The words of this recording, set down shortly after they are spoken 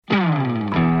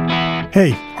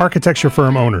Hey, architecture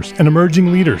firm owners and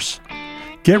emerging leaders.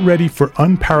 Get ready for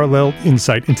unparalleled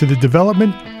insight into the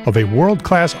development of a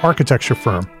world-class architecture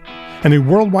firm and a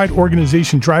worldwide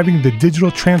organization driving the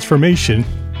digital transformation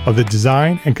of the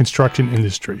design and construction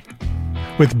industry.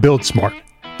 With Build Smart,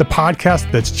 the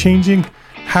podcast that's changing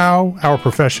how our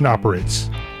profession operates.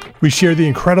 We share the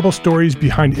incredible stories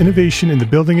behind innovation in the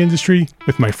building industry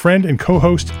with my friend and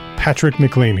co-host, Patrick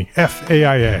McLaney,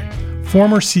 FAIA,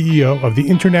 former CEO of the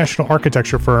international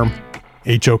architecture firm,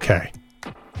 HOK.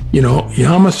 You know,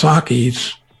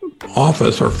 Yamasaki's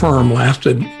office or firm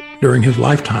lasted during his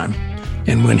lifetime.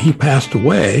 And when he passed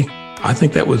away, I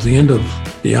think that was the end of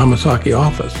the Yamasaki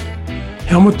office.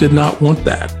 Helmut did not want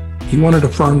that. He wanted a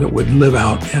firm that would live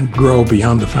out and grow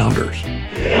beyond the founders.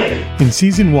 In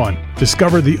Season 1,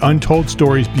 discover the untold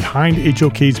stories behind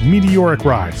HOK's meteoric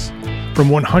rise, from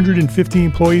 150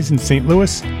 employees in St.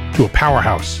 Louis to a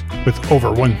powerhouse with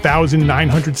over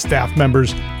 1,900 staff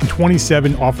members and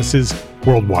 27 offices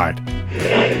worldwide.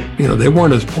 You know, they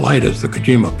weren't as polite as the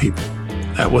Kojima people.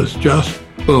 That was just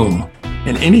boom.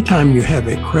 And anytime you have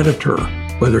a creditor,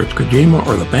 whether it's Kojima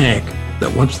or the bank,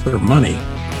 that wants their money,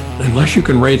 unless you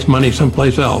can raise money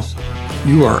someplace else,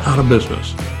 you are out of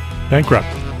business. Bankrupt.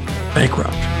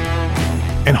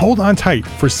 And hold on tight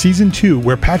for Season 2,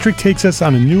 where Patrick takes us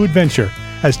on a new adventure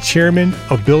as chairman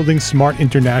of Building Smart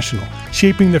International,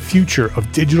 shaping the future of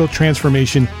digital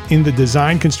transformation in the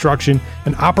design, construction,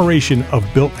 and operation of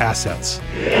built assets.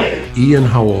 Ian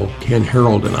Howell, Ken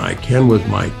Harold, and I, Ken was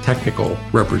my technical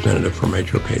representative from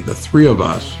HOK. The three of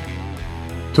us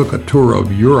took a tour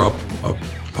of Europe of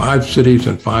 5 cities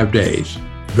in 5 days.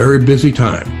 Very busy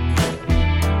time.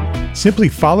 Simply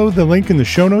follow the link in the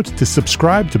show notes to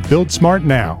subscribe to Build Smart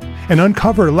now and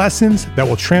uncover lessons that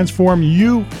will transform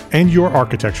you and your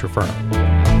architecture firm.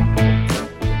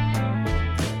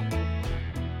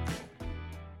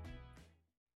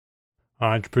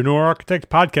 Entrepreneur Architect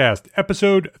Podcast,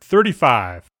 episode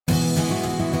 35.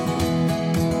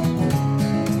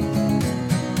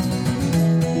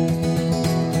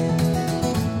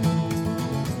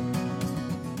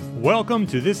 Welcome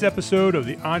to this episode of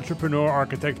the Entrepreneur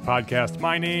Architect Podcast.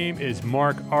 My name is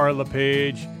Mark R.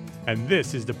 LePage, and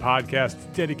this is the podcast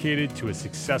dedicated to a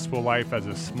successful life as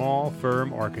a small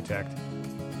firm architect.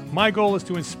 My goal is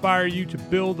to inspire you to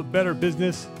build a better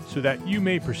business so that you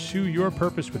may pursue your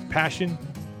purpose with passion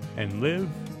and live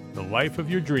the life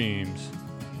of your dreams.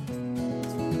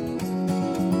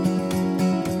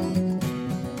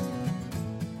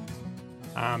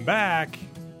 I'm back.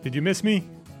 Did you miss me?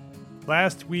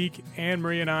 Last week, Anne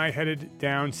Marie and I headed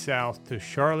down south to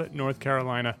Charlotte, North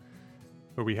Carolina,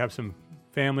 where we have some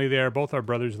family there. Both our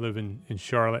brothers live in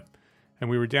Charlotte. And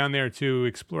we were down there to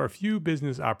explore a few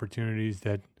business opportunities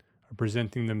that are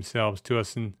presenting themselves to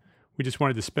us. And we just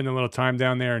wanted to spend a little time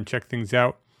down there and check things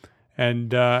out.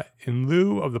 And in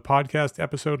lieu of the podcast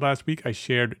episode last week, I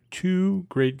shared 2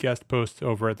 great guest posts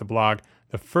over at the blog.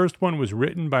 The first one was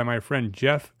written by my friend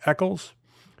Jeff Eccles.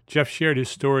 Jeff shared his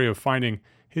story of finding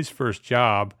his first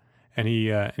job, and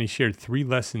he shared 3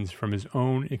 lessons from his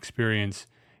own experience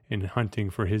in hunting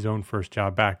for his own first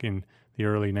job back in the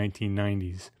early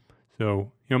 1990s.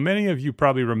 So, you know, many of you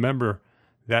probably remember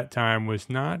that time was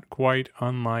not quite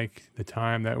unlike the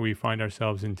time that we find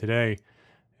ourselves in today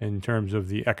in terms of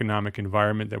the economic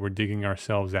environment that we're digging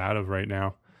ourselves out of right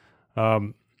now.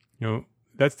 You know,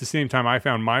 that's the same time I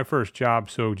found my first job,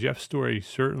 so Jeff's story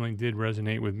certainly did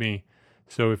resonate with me.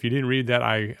 So if you didn't read that,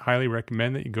 I highly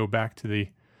recommend that you go back to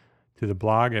the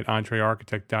blog at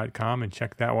entrearchitect.com and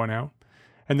check that one out.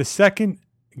 And the second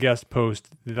guest post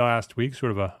last week,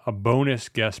 sort of a bonus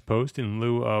guest post in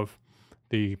lieu of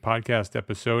the podcast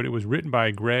episode, it was written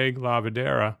by Greg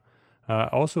Lavadera,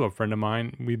 also a friend of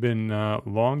mine. We've been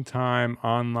longtime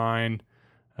online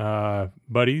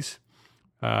buddies.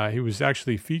 He was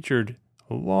actually featured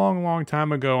a long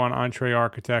time ago on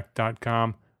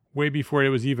entrearchitect.com, way before it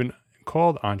was even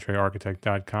called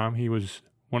entrearchitect.com. He was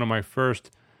one of my first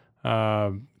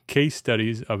case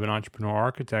studies of an entrepreneur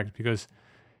architect because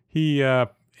he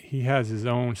has his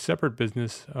own separate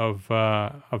business of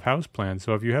house plans.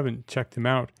 So if you haven't checked him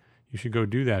out, you should go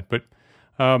do that. But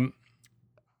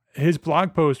his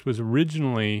blog post was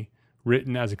originally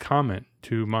written as a comment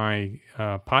to my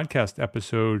podcast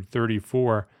episode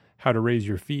 34, How to Raise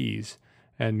Your Fees.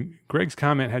 And Greg's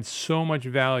comment had so much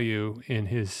value in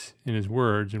his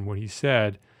words and what he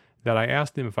said that I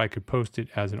asked him if I could post it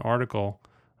as an article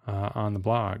on the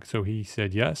blog. So he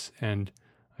said yes, and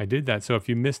I did that. So if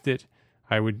you missed it,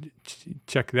 I would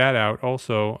check that out.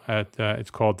 Also,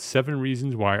 it's called 7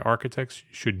 Reasons Why Architects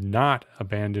Should Not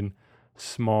Abandon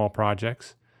Small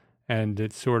Projects. And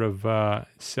it's sort of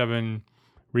 7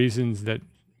 reasons that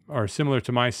are similar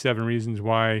to my 7 reasons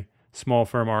why small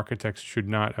firm architects should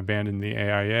not abandon the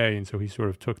AIA. And so he sort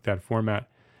of took that format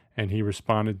and he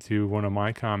responded to one of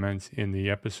my comments in the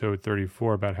episode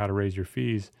 34 about how to raise your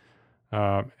fees.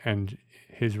 And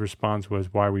his response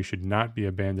was why we should not be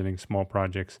abandoning small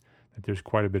projects, that there's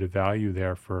quite a bit of value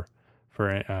there for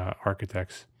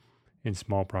architects in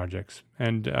small projects.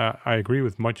 And I agree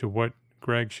with much of what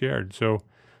Greg shared. So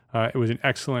it was an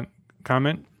excellent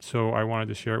comment, so I wanted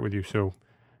to share it with you. So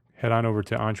head on over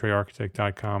to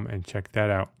entrearchitect.com and check that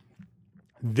out.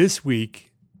 This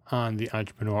week on the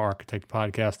Entrepreneur Architect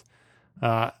podcast,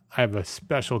 I have a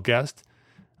special guest,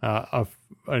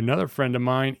 another friend of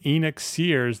mine, Enoch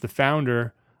Sears, the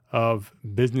founder of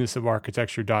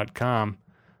businessofarchitecture.com.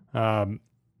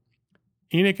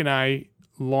 Enoch and I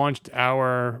launched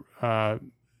our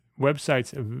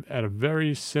websites at a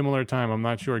very similar time. I'm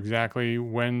not sure exactly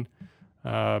when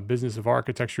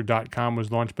businessofarchitecture.com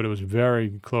was launched, but it was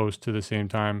very close to the same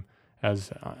time as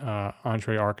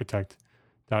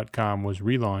entrearchitect.com was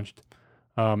relaunched.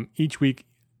 Each week,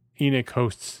 Enoch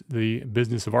hosts the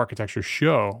Business of Architecture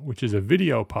show, which is a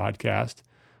video podcast,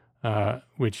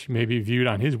 which may be viewed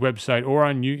on his website or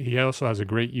on he also has a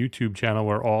great YouTube channel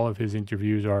where all of his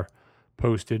interviews are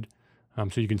posted.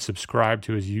 So you can subscribe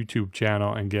to his YouTube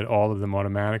channel and get all of them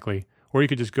automatically, or you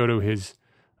could just go to his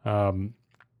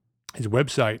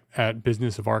website at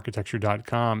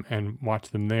businessofarchitecture.com and watch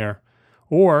them there.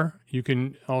 Or you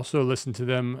can also listen to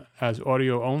them as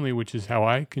audio only, which is how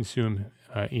I consume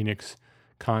Enoch's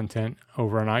content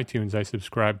over on iTunes. I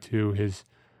subscribe to his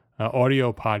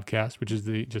audio podcast, which is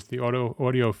just the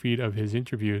audio feed of his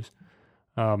interviews.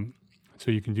 So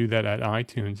you can do that at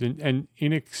iTunes. And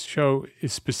Enoch's show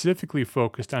is specifically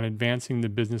focused on advancing the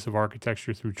business of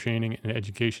architecture through training and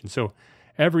education. So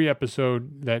every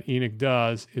episode that Enoch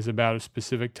does is about a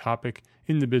specific topic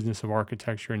in the business of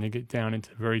architecture, and they get down into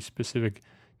very specific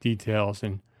details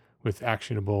and with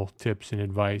actionable tips and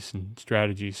advice and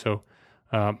strategies. So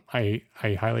I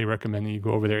highly recommend that you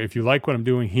go over there. If you like what I'm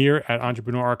doing here at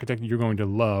Entrepreneur Architect, you're going to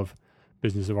love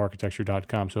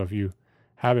businessofarchitecture.com. So if you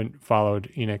haven't followed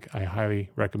Enoch, I highly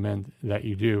recommend that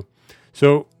you do.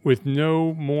 So with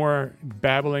no more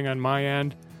babbling on my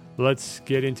end, let's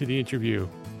get into the interview.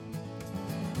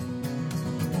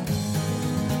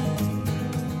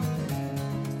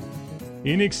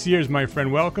 Enoch Sears, my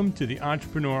friend, welcome to the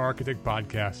Entrepreneur Architect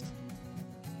podcast.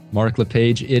 Mark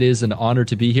LePage, it is an honor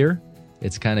to be here.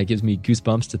 It kind of gives me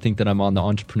goosebumps to think that I'm on the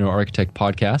Entrepreneur Architect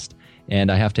podcast.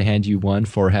 And I have to hand you one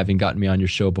for having gotten me on your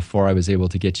show before I was able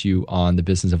to get you on the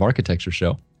Business of Architecture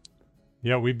show.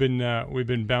 Yeah, we've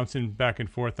been bouncing back and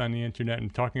forth on the internet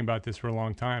and talking about this for a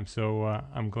long time. So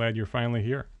I'm glad you're finally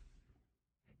here.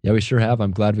 Yeah, we sure have.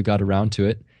 I'm glad we got around to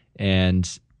it. And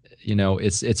you know,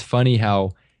 it's funny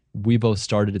how we both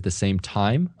started at the same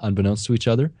time, unbeknownst to each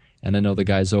other. And I know the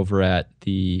guys over at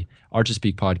the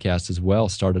ArchiSpeak podcast as well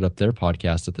started up their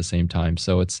podcast at the same time.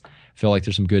 So I feel like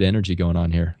there's some good energy going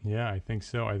on here. Yeah, I think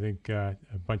so. I think a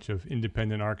bunch of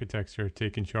independent architects are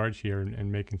taking charge here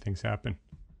and making things happen.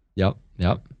 Yep.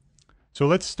 So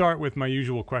let's start with my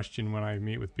usual question when I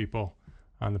meet with people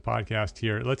on the podcast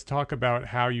here. Let's talk about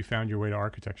how you found your way to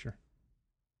architecture.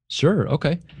 Sure.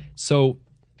 Okay. So,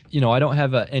 I don't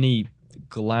have any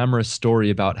glamorous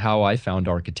story about how I found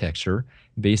architecture.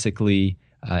 Basically,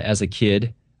 as a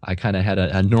kid, I kind of had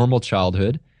a normal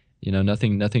childhood.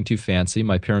 Nothing too fancy.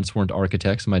 My parents weren't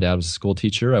architects. My dad was a school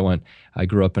teacher. I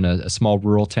grew up in a small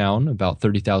rural town, about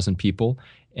 30,000 people,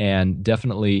 and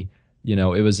definitely,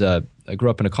 I grew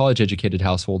up in a college-educated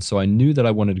household, so I knew that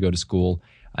I wanted to go to school.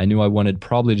 I knew I wanted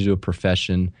probably to do a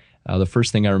profession. The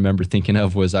first thing I remember thinking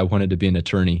of was I wanted to be an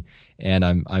attorney, and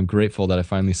I'm grateful that I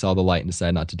finally saw the light and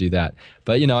decided not to do that.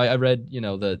 But I read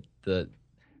the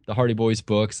Hardy Boys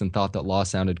books and thought that law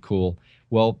sounded cool.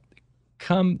 Well,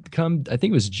 come I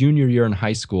think it was junior year in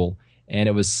high school, and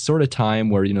it was sort of time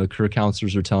where career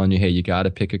counselors are telling you, hey, you got to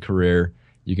pick a career.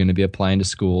 You're going to be applying to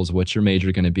schools. What's your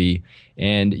major going to be?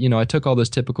 And I took all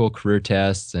those typical career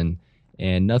tests, and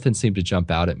nothing seemed to jump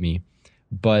out at me.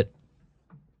 But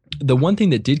the one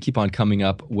thing that did keep on coming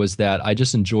up was that I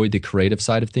just enjoyed the creative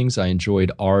side of things. I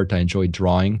enjoyed art. I enjoyed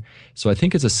drawing. So I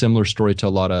think it's a similar story to a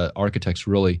lot of architects,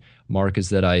 really, Mark, is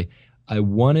that I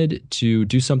wanted to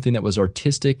do something that was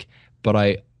artistic,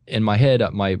 but in my head,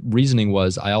 my reasoning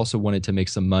was I also wanted to make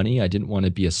some money. I didn't want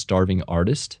to be a starving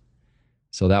artist.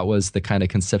 So that was the kind of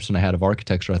conception I had of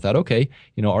architecture. I thought, okay,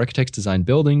 architects design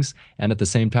buildings, and at the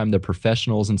same time, they're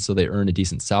professionals, and so they earn a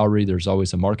decent salary. There's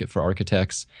always a market for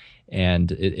architects,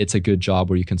 and it's a good job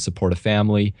where you can support a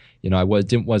family. I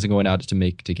wasn't going out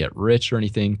to get rich or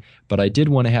anything, but I did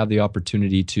want to have the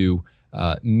opportunity to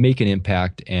make an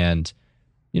impact and,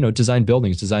 design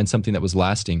buildings, design something that was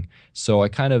lasting. So I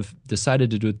kind of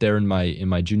decided to do it there in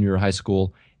my junior year of high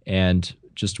school, and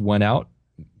just went out,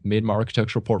 made my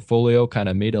architectural portfolio, kind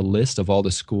of made a list of all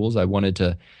the schools I wanted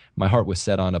to. My heart was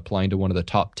set on applying to one of the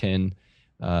top 10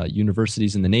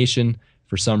 universities in the nation.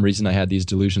 For some reason, I had these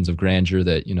delusions of grandeur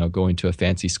that, going to a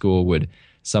fancy school would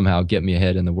somehow get me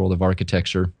ahead in the world of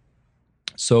architecture.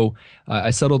 So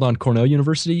I settled on Cornell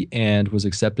University and was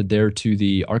accepted there to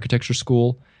the architecture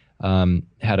school.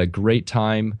 Had a great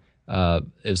time. It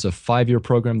was a 5-year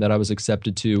program that I was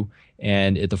accepted to.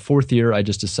 And at the 4th year, I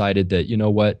just decided that, you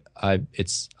know what, I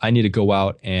need to go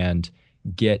out and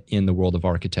get in the world of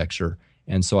architecture.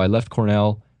 And so I left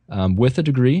Cornell with a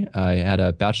degree. I had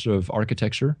a Bachelor of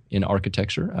Architecture in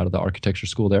Architecture out of the architecture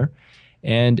school there.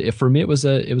 And for me, it was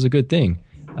a good thing.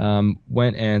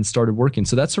 Went and started working.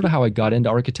 So that's sort of how I got into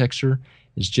architecture.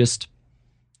 It's just,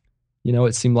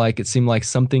 it seemed like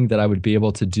something that I would be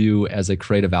able to do as a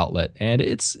creative outlet. And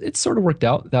it's sort of worked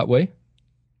out that way.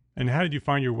 And how did you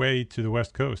find your way to the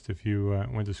West Coast if you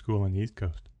went to school on the East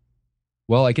Coast?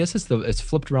 Well, I guess it's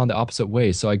flipped around the opposite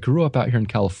way. So I grew up out here in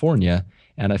California,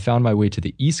 and I found my way to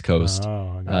the East Coast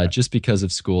just because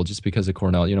of school, just because of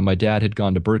Cornell. My dad had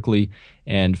gone to Berkeley,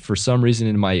 and for some reason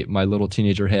in my little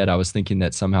teenager head, I was thinking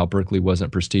that somehow Berkeley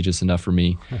wasn't prestigious enough for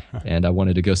me, and I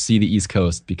wanted to go see the East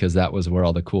Coast because that was where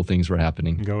all the cool things were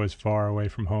happening. Go as far away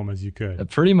from home as you could.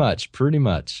 Pretty much.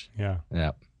 Yeah.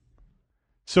 Yeah.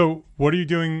 So what are you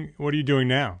doing? What are you doing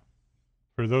now?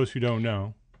 For those who don't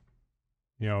know,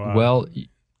 well,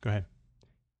 go ahead.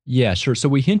 Yeah, sure. So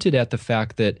we hinted at the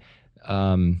fact that,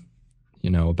 about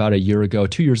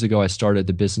 2 years ago, I started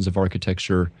the Business of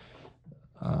Architecture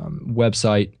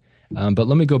website. But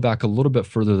let me go back a little bit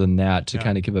further than that to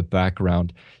kind of give a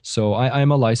background. So I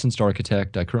am a licensed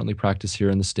architect. I currently practice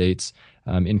here in the States,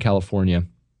 in California.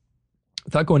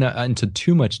 Without going into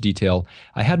too much detail,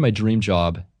 I had my dream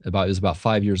job it was about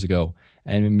 5 years ago.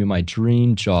 And in my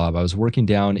dream job, I was working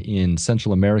down in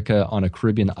Central America on a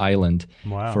Caribbean island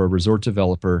for a resort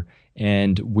developer.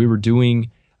 And we were doing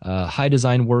high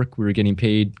design work. We were getting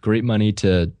paid great money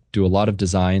to do a lot of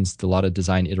designs, a lot of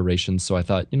design iterations. So I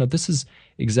thought, this is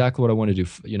exactly what I want to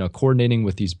do, coordinating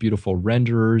with these beautiful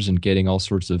renderers and getting all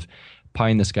sorts of pie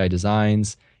in the sky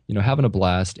designs, having a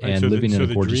blast and living in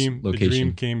a gorgeous location. The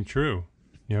dream came true.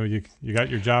 You got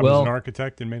your job as an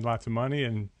architect and made lots of money,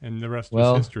 and the rest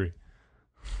was history.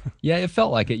 Yeah, it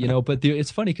felt like it, but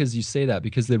it's funny because you say that,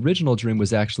 because the original dream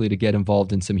was actually to get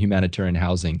involved in some humanitarian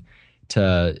housing,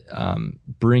 to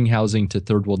bring housing to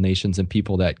third world nations and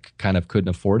people that kind of couldn't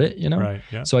afford it, Right,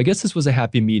 yeah. So I guess this was a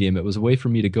happy medium. It was a way for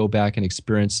me to go back and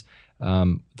experience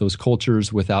those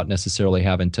cultures without necessarily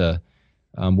having to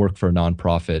work for a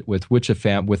nonprofit, with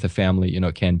a family,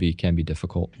 it can be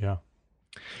difficult. Yeah.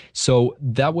 So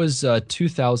that was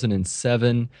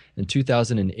 2007, and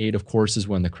 2008, of course, is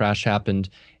when the crash happened.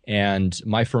 And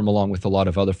my firm, along with a lot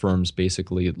of other firms,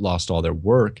 basically lost all their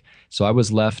work. So I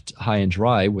was left high and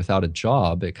dry without a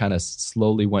job. It kind of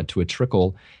slowly went to a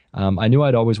trickle. I knew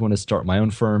I'd always want to start my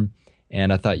own firm.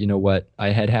 And I thought, you know what?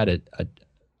 I had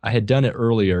done it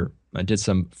earlier. I did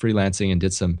some freelancing and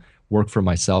did some work for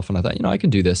myself. And I thought, I can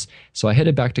do this. So I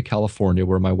headed back to California,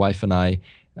 where my wife and I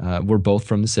were both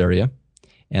from this area.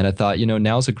 And I thought,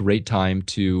 now's a great time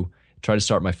to try to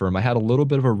start my firm. I had a little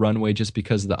bit of a runway just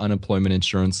because of the unemployment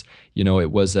insurance. I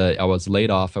was laid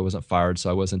off. I wasn't fired, so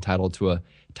I was entitled to a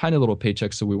tiny little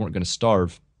paycheck, so we weren't going to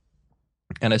starve.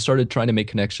 And I started trying to make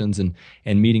connections and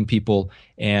meeting people.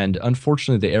 And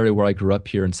unfortunately, the area where I grew up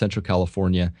here in Central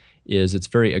California it's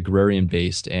very agrarian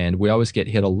based, and we always get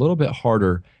hit a little bit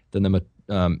harder than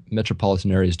the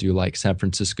metropolitan areas do, like San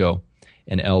Francisco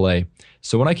and LA.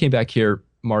 So when I came back here,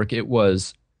 Mark, it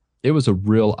was a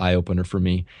real eye-opener for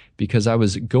me, because I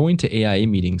was going to AIA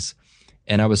meetings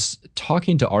and I was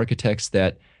talking to architects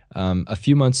that a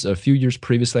few years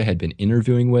previously I had been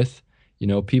interviewing with,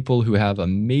 people who have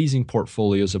amazing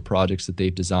portfolios of projects that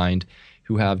they've designed,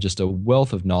 who have just a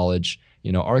wealth of knowledge,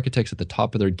 architects at the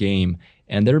top of their game.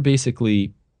 And they're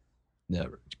basically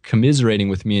commiserating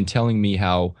with me and telling me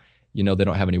how, they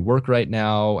don't have any work right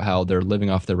now, how they're living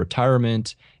off their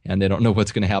retirement and they don't know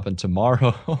what's going to happen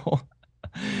tomorrow.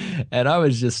 And I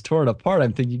was just torn apart.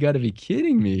 I'm thinking, you got to be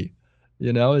kidding me.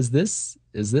 Is this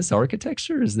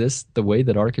architecture? Is this the way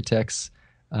that architects,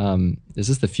 is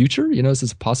this the future? Is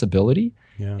this a possibility?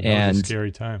 Yeah, that was a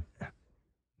scary time.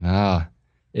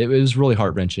 It was really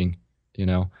heart-wrenching,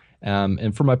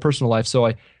 and for my personal life.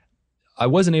 So I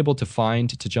wasn't able to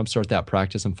jumpstart that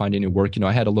practice and find any work.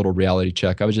 I had a little reality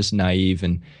check. I was just naive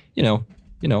and,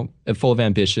 full of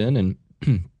ambition. And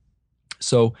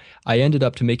So I ended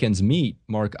up, to make ends meet,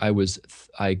 Mark, I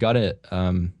got a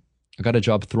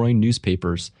job throwing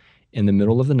newspapers in the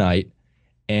middle of the night,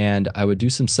 and I would do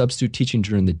some substitute teaching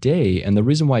during the day. And the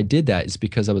reason why I did that is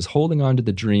because I was holding on to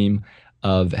the dream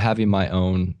of having my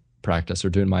own practice or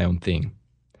doing my own thing.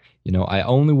 I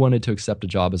only wanted to accept a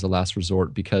job as a last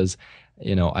resort because,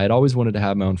 I had always wanted to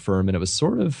have my own firm, and it was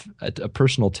sort of a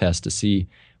personal test to see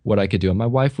what I could do. And my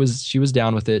wife she was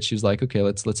down with it. She was like, okay,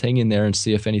 let's hang in there and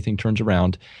see if anything turns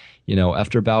around.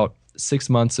 After about 6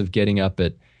 months of getting up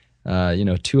at,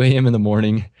 2 a.m. in the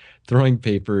morning, throwing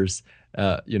papers,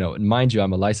 mind you,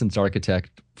 I'm a licensed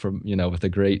architect from, with a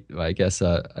great, I guess,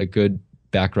 a good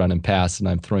background and past, and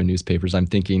I'm throwing newspapers. I'm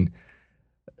thinking,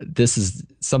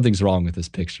 something's wrong with this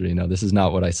picture. This is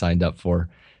not what I signed up for.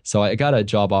 So I got a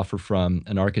job offer from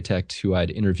an architect who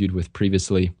I'd interviewed with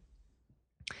previously.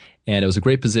 And it was a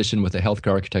great position with a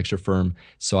healthcare architecture firm.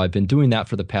 So I've been doing that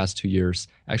for the past 2 years,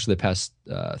 actually the past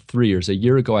 3 years. A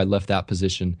year ago, I left that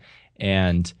position.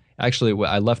 And actually,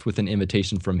 I left with an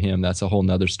invitation from him. That's a whole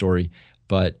nother story.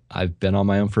 But I've been on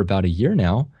my own for about a year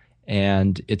now.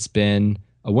 And it's been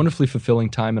a wonderfully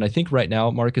fulfilling time. And I think right now,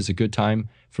 Mark, is a good time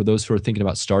for those who are thinking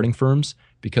about starting firms,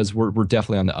 because we're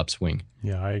definitely on the upswing.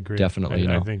 Yeah, I agree. Definitely.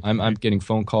 I think I'm getting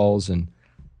phone calls and.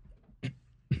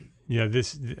 Yeah,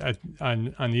 this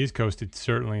on the East Coast, it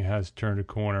certainly has turned a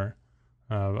corner.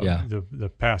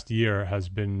 The past year has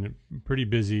been pretty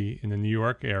busy in the New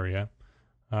York area,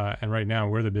 and right now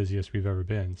we're the busiest we've ever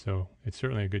been. So it's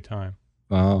certainly a good time.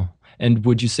 Wow! And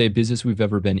would you say busiest we've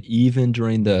ever been, even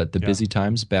during the busy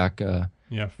times back? 8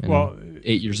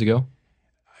 years ago.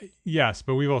 Yes,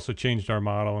 but we've also changed our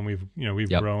model, and we've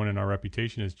grown, and our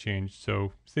reputation has changed.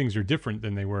 So things are different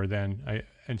than they were then,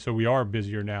 and so we are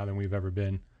busier now than we've ever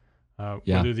been.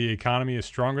 Whether the economy is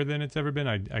stronger than it's ever been,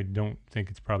 I don't think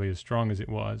it's probably as strong as it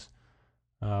was.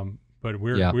 But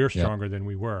we're stronger than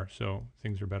we were, so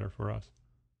things are better for us.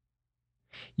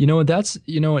 And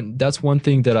that's one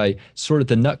thing that I sort of,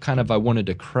 the nut kind of I wanted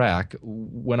to crack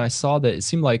when I saw that it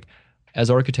seemed like as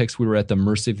architects we were at the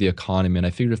mercy of the economy, and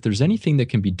I figured if there's anything that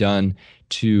can be done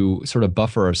to sort of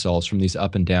buffer ourselves from these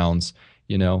up and downs,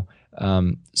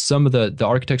 some of the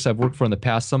architects I've worked for in the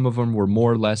past, some of them were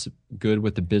more or less good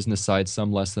with the business side,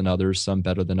 some less than others, some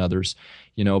better than others,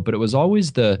 but it was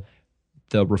always the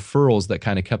referrals that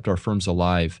kind of kept our firms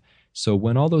alive. So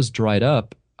when all those dried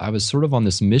up, I was sort of on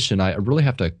this mission. I really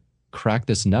have to crack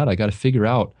this nut. I got to figure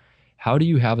out, how do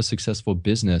you have a successful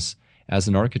business as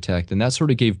an architect? And that sort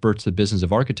of gave birth to the business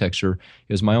of architecture.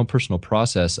 It was my own personal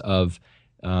process of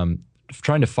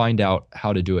trying to find out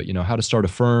how to do it, how to start a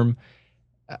firm,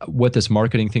 what this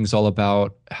marketing thing's all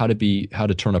about, how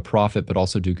to turn a profit, but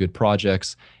also do good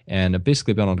projects. And I've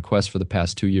basically been on a quest for the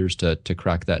past 2 years to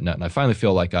crack that nut. And I finally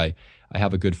feel like I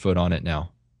have a good foot on it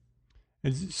now.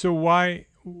 And so why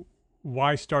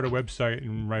start a website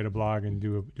and write a blog and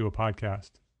do a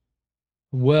podcast?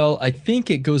 Well, I think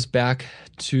it goes back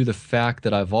to the fact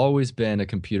that I've always been a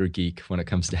computer geek when it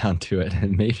comes down to it.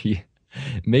 And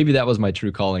maybe that was my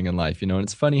true calling in life, and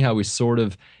it's funny how we sort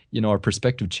of, our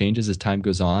perspective changes as time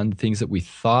goes on. Things that we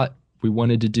thought we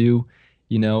wanted to do,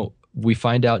 we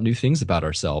find out new things about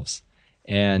ourselves.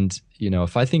 And,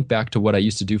 if I think back to what I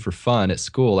used to do for fun at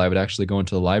school, I would actually go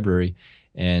into the library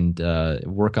and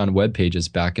work on web pages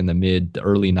back in the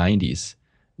early 90s.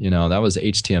 That was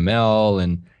HTML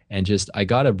and just, I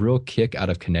got a real kick out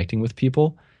of connecting with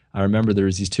people. I remember there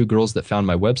was these two girls that found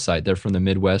my website. They're from the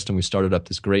Midwest, and we started up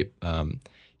this great,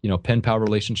 pen pal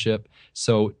relationship.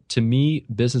 So to me,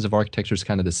 business of architecture is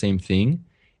kind of the same thing.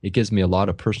 It gives me a lot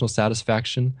of personal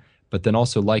satisfaction, but then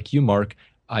also, like you, Mark,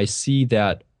 I see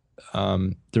that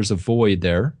there's a void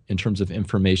there in terms of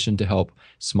information to help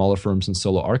smaller firms and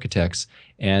solo architects.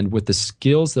 And with the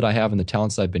skills that I have and the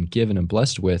talents I've been given and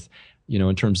blessed with,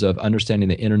 in terms of understanding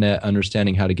the internet,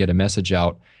 understanding how to get a message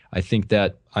out, I think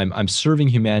that I'm serving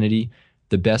humanity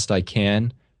the best I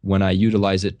can when I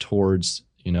utilize it towards,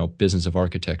 business of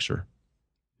architecture.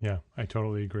 Yeah, I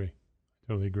totally agree.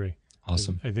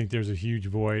 Awesome. I think there's a huge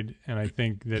void, and I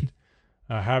think that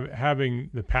having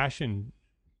the passion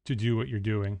to do what you're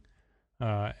doing,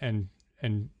 and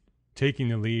taking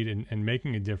the lead and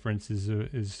making a difference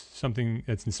is something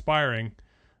that's inspiring,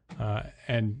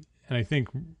 and I think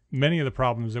many of the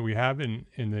problems that we have in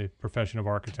the profession of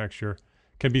architecture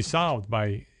can be solved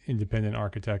by independent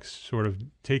architects sort of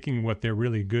taking what they're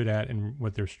really good at and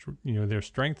what their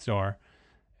strengths are,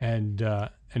 and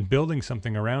building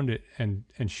something around it and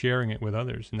sharing it with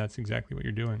others. And that's exactly what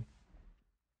you're doing.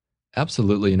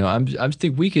 Absolutely. I'm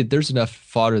think there's enough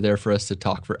fodder there for us to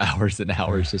talk for hours and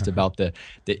hours just about the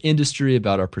industry,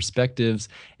 about our perspectives.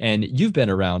 And you've been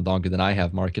around longer than I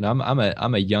have, Mark, and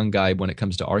I'm a young guy when it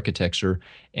comes to architecture.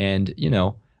 And,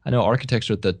 I know architects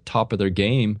are at the top of their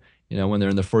game, when they're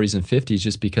in their 40s and 50s,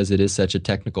 just because it is such a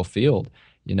technical field,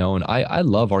 and I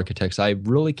love architects. I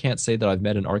really can't say that I've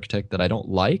met an architect that I don't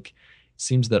like. It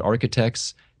seems that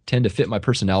architects tend to fit my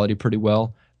personality pretty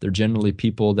well. They're generally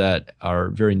people that are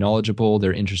very knowledgeable.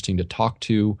 They're interesting to talk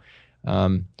to.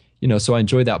 So I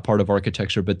enjoy that part of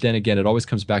architecture. But then again, it always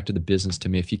comes back to the business to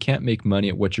me. If you can't make money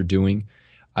at what you're doing,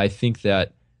 I think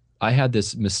that I had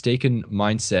this mistaken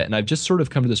mindset. And I've just sort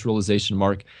of come to this realization,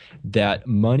 Mark, that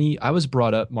money, I was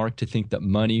brought up, Mark, to think that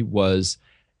money was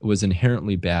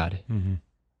inherently bad. Mm-hmm.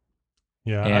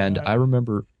 Yeah. And I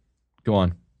remember, go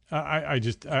on. I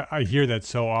hear that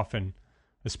so often,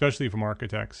 especially from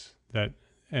architects, that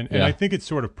and I think it's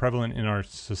sort of prevalent in our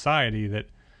society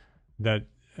that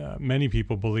many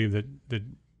people believe that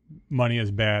money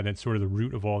is bad. It's sort of the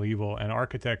root of all evil. And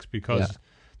architects, because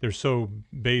they're so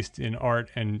based in art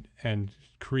and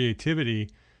creativity,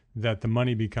 that the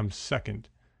money becomes second.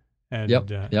 And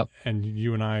and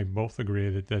you and I both agree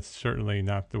that that's certainly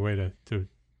not the way to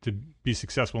be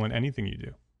successful in anything you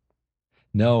do.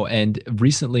 No, and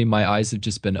recently my eyes have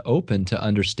just been open to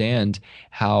understand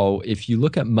how if you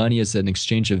look at money as an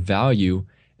exchange of value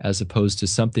as opposed to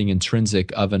something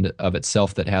intrinsic of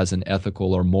itself that has an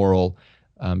ethical or moral,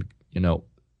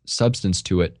 substance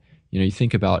to it, you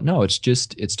think about, no,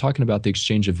 it's talking about the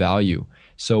exchange of value.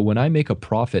 So when I make a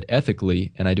profit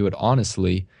ethically and I do it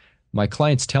honestly, my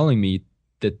client's telling me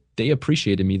that they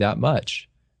appreciated me that much.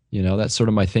 That's sort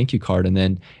of my thank you card. And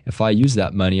then if I use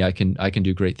that money, I can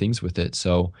do great things with it.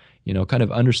 So, kind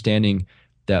of understanding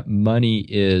that money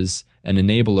is an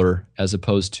enabler as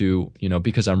opposed to,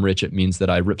 because I'm rich, it means that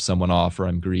I rip someone off or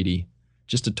I'm greedy.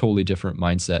 Just a totally different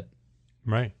mindset.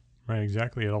 Right,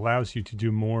 exactly. It allows you to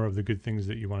do more of the good things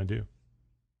that you want to do.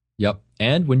 Yep.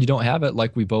 And when you don't have it,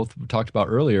 like we both talked about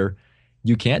earlier,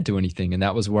 you can't do anything. And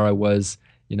that was where I was,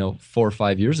 4 or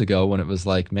 5 years ago when it was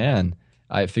like, man,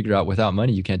 I figured out without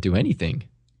money, you can't do anything.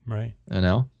 Right. And,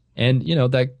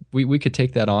 that we could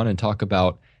take that on and talk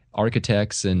about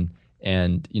architects and,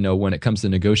 when it comes to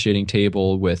the negotiating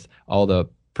table with all the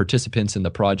participants in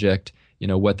the project,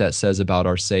 what that says about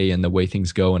our say and the way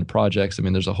things go in projects. I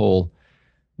mean, there's a whole,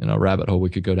 rabbit hole we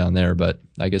could go down there, but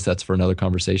I guess that's for another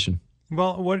conversation.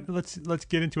 Well, let's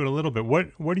get into it a little bit.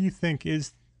 What do you think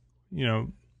is,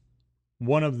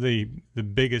 one of the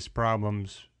biggest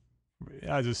problems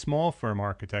as a small firm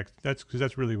architect? That's because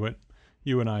that's really what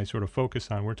you and I sort of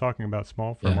focus on. We're talking about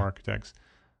small firm architects.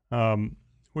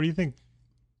 What do you think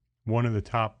one of the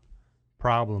top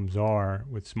problems are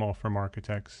with small firm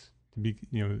architects to be,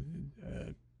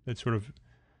 that sort of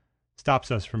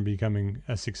stops us from becoming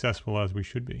as successful as we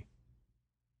should be?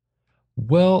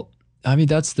 Well, I mean,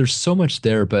 there's so much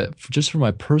there, but just from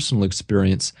my personal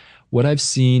experience, what I've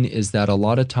seen is that a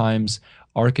lot of times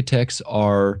architects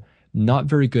are not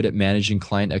very good at managing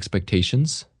client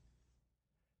expectations.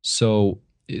 So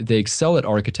they excel at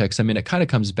architects. I mean, it kind of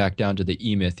comes back down to the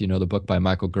E-Myth, the book by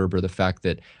Michael Gerber, the fact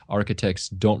that architects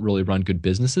don't really run good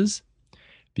businesses,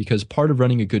 because part of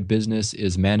running a good business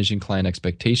is managing client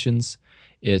expectations.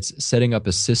 It's setting up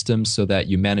a system so that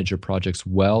you manage your projects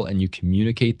well and you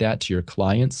communicate that to your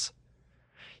clients.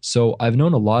 So I've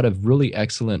known a lot of really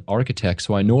excellent architects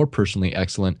who I know are personally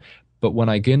excellent, but when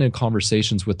I get into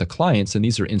conversations with the clients, and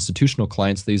these are institutional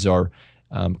clients, these are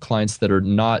clients that are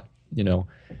not,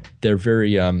 they're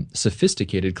very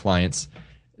sophisticated clients,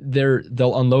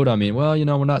 they'll unload on me, well,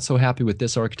 we're not so happy with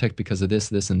this architect because of this,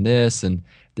 and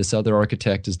this other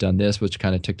architect has done this, which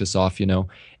kind of ticked us off,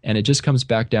 and it just comes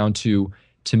back down to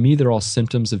me, they're all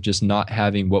symptoms of just not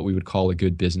having what we would call a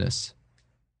good business.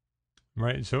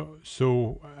 Right.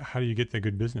 So how do you get the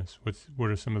good business? What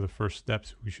are some of the first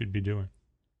steps we should be doing?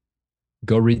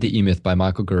 Go read The E-Myth by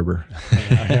Michael Gerber.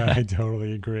 I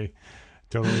totally agree.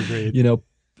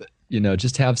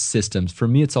 Just have systems. For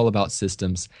me, it's all about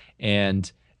systems.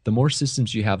 And the more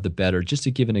systems you have, the better. Just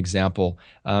to give an example,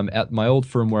 at my old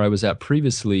firm where I was at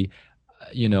previously,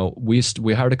 we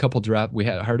hired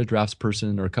hired a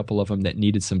draftsperson or a couple of them that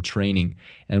needed some training.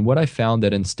 And what I found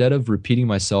that instead of repeating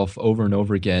myself over and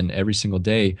over again every single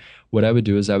day, what I would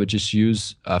do is I would just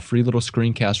use a free little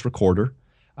screencast recorder.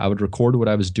 I would record what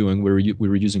I was doing. We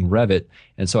were using Revit.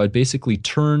 And so I'd basically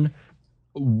turn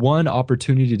one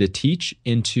opportunity to teach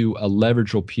into a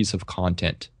leverageable piece of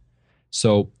content.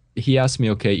 So he asked me,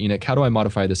 okay, Enoch, how do I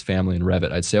modify this family in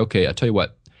Revit? I'd say, okay, I'll tell you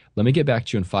what, let me get back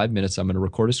to you in 5 minutes. I'm going to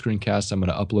record a screencast. I'm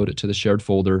going to upload it to the shared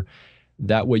folder.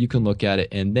 That way you can look at it.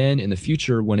 And then in the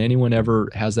future, when anyone ever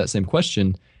has that same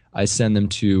question, I send them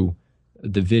to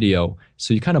the video.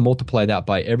 So you kind of multiply that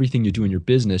by everything you do in your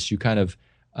business. You kind of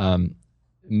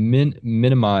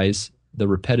minimize the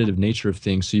repetitive nature of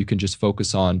things, so you can just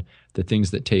focus on the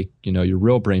things that take, your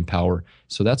real brain power.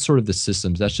 So that's sort of the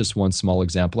systems. That's just one small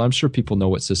example. I'm sure people know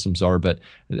what systems are, but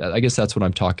I guess that's what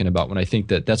I'm talking about when I think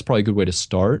that that's probably a good way to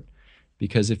start,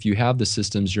 because if you have the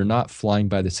systems, you're not flying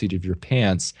by the seat of your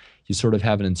pants. You sort of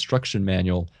have an instruction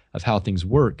manual of how things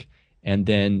work, and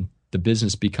then the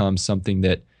business becomes something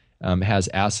that has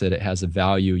asset, it has a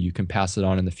value. You can pass it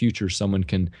on in the future. Someone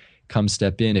can come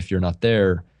step in if you're not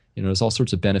there. There's all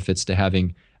sorts of benefits to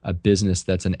having a business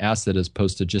that's an asset as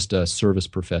opposed to just a service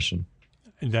profession.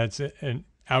 And that's an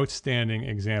outstanding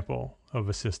example of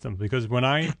a system, because when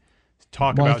I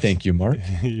talk about... Thank you, Mark.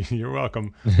 You're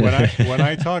welcome. When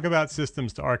I talk about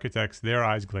systems to architects, their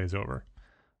eyes glaze over.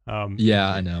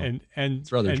 Yeah, I know. And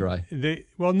it's rather dry. That's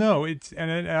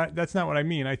not what I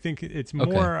mean. I think it's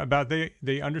more about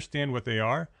they understand what they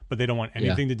are, but they don't want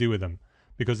anything to do with them,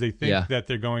 because they think that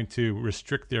they're going to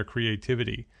restrict their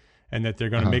creativity, and that they're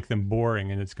going to make them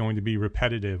boring, and it's going to be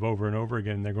repetitive over and over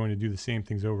again. They're going to do the same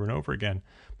things over and over again.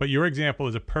 But your example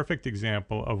is a perfect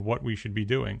example of what we should be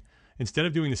doing. Instead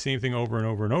of doing the same thing over and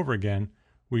over and over again,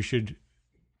 we should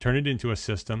turn it into a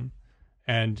system,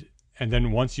 and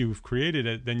then once you've created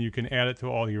it, then you can add it to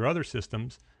all your other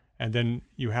systems, and then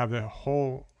you have a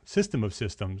whole system of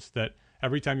systems that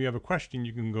every time you have a question,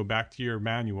 you can go back to your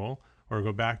manual or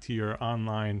go back to your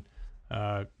online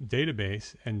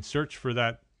database and search for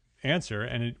that answer,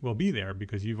 and it will be there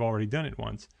because you've already done it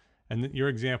once. And your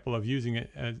example of using it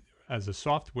as a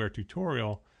software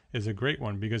tutorial is a great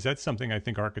one, because that's something I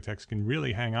think architects can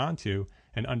really hang on to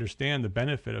and understand the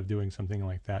benefit of doing something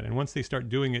like that. And once they start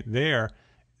doing it there,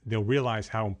 they'll realize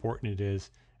how important it is,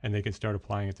 and they can start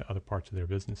applying it to other parts of their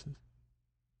businesses.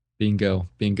 Bingo.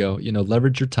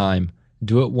 Leverage your time,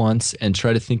 do it once, and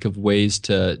try to think of ways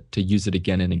to use it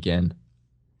again and again.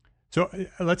 So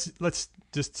let's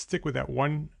just stick with that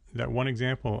one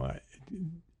example.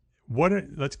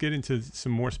 Let's get into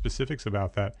some more specifics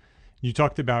about that. You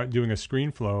talked about doing a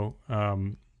ScreenFlow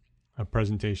a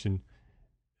presentation.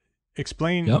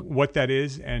 Explain what that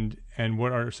is, and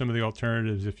what are some of the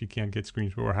alternatives if you can't get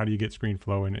ScreenFlow, or how do you get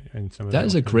ScreenFlow and some of that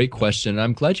is a great question.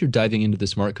 I'm glad you're diving into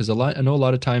this, Mark, because I know a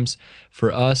lot of times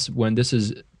for us, when this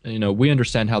is, we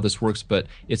understand how this works, but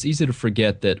it's easy to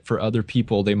forget that for other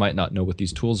people, they might not know what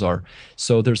these tools are.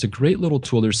 So there's a great little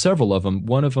tool. There's several of them.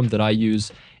 One of them that I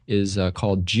use is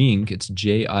called Jing. It's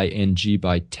Jing by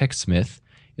TechSmith.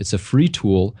 It's a free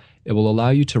tool. It will allow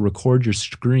you to record your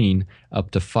screen up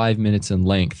to 5 minutes in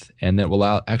length, and that will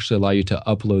actually allow you to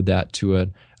upload that to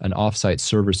an offsite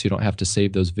server, so you don't have to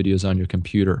save those videos on your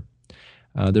computer.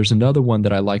 There's another one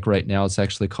that I like right now. It's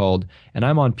actually called, and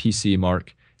I'm on PC,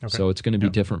 Mark, so it's going to be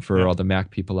different for all the Mac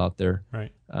people out there.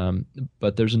 Right.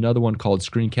 But there's another one called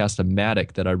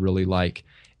Screencast-O-Matic that I really like,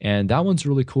 and that one's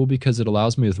really cool because it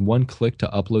allows me with one click to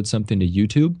upload something to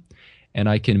YouTube, and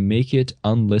I can make it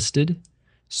unlisted.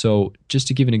 So just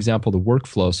to give an example of the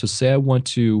workflow, so say I want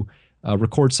to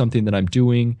record something that I'm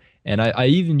doing, and I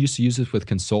even used to use this with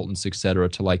consultants, et cetera,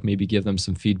 to like maybe give them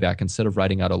some feedback instead of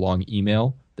writing out a long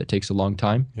email that takes a long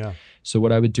time. Yeah. So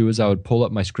what I would do is I would pull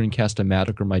up my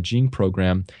Screencast-O-Matic or my Jing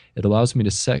program. It allows me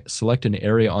to select an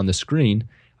area on the screen.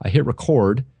 I hit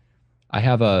record. I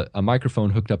have a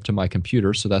microphone hooked up to my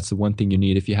computer, so that's the one thing you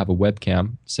need. If you have a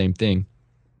webcam, same thing.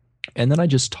 And then I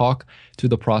just talk through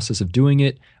the process of doing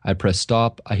it. I press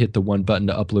stop. I hit the one button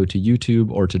to upload to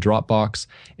YouTube or to Dropbox,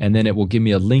 and then it will give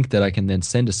me a link that I can then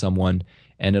send to someone.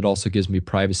 And it also gives me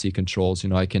privacy controls.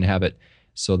 I can have it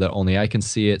so that only I can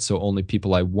see it, so only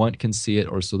people I want can see it,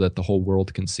 or so that the whole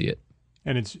world can see it.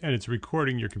 And it's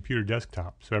recording your computer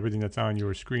desktop, so everything that's on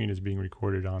your screen is being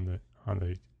recorded on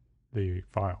the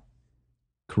file.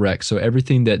 Correct. So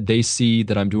everything that they see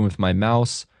that I'm doing with my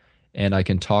mouse, and I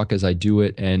can talk as I do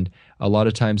it. And a lot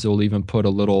of times it will even put a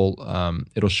little,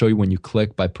 it'll show you when you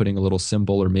click by putting a little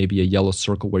symbol or maybe a yellow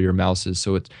circle where your mouse is.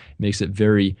 So it makes it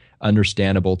very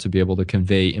understandable to be able to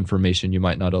convey information you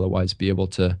might not otherwise be able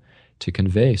to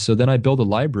convey. So then I build a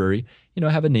library, I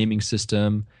have a naming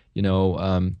system,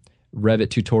 Revit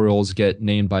tutorials get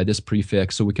named by this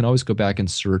prefix. So we can always go back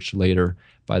and search later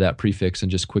by that prefix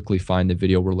and just quickly find the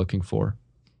video we're looking for.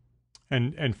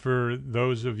 And for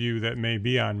those of you that may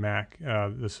be on Mac,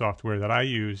 the software that I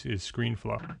use is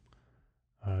ScreenFlow.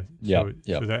 So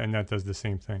that does the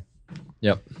same thing.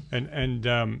 Yep. And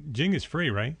Jing is free,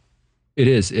 right? It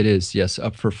is. Yes,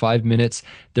 up for 5 minutes.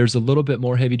 There's a little bit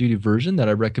more heavy-duty version that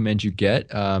I recommend you get.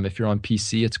 If you're on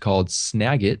PC, it's called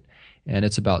Snagit, and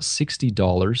it's about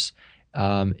 $60.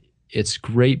 It's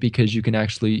great because you can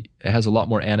it has a lot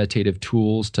more annotative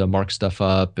tools to mark stuff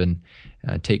up and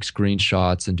take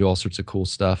screenshots and do all sorts of cool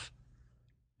stuff.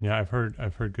 Yeah, I've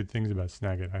heard good things about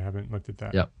Snagit. I haven't looked at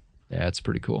that. Yep. Yeah, it's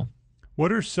pretty cool.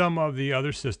 What are some of the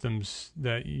other systems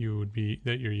that you're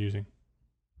using?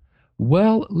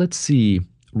 Well, let's see.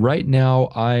 Right now,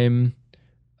 I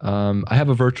have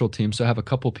a virtual team, so I have a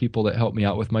couple people that help me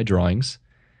out with my drawings.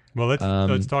 Well,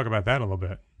 let's talk about that a little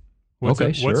bit. What's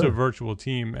a virtual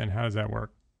team, and how does that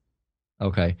work?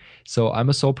 Okay, so I'm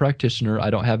a sole practitioner. I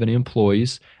don't have any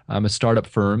employees. I'm a startup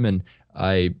firm, and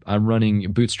I'm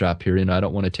running bootstrap here, and I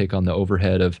don't want to take on the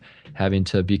overhead of having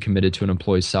to be committed to an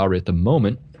employee's salary at the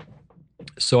moment.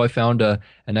 So I found an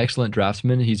excellent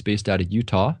draftsman. He's based out of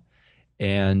Utah,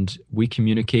 and we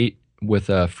communicate with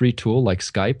a free tool like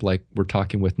Skype, like we're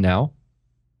talking with now,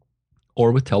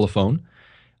 or with telephone.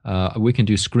 We can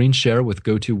do screen share with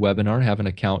GoToWebinar, have an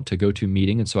account to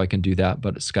GoToMeeting, and so I can do that.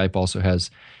 But Skype also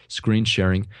has screen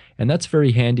sharing, and that's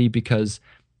very handy because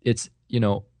it's,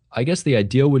 I guess the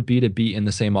ideal would be to be in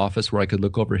the same office where I could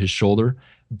look over his shoulder,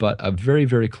 but a very,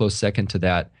 very close second to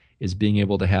that is being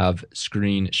able to have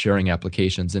screen sharing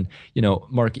applications. And,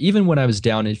 Mark, even when I was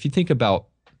down, if you think about,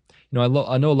 I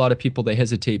know a lot of people, they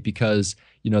hesitate because,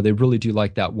 they really do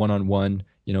like that one-on-one,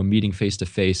 meeting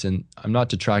face-to-face. And I'm not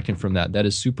detracting from that. That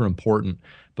is super important.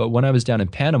 But when I was down in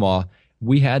Panama,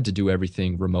 we had to do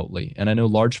everything remotely. And I know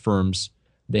large firms,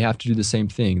 they have to do the same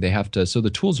thing. So the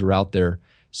tools are out there.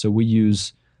 So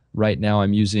right now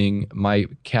I'm using my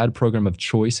CAD program of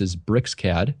choice is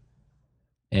BricsCAD.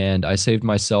 And I saved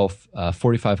myself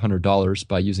 $4,500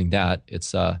 by using that.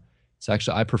 It's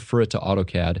actually, I prefer it to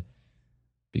AutoCAD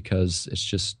because it's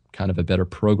just kind of a better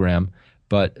program.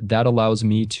 But that allows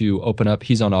me to open up,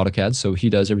 he's on AutoCAD, so he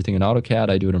does everything in AutoCAD.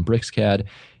 I do it in BricsCAD.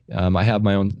 I have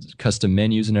my own custom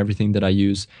menus and everything that I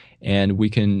use. And we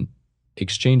can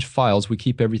exchange files. We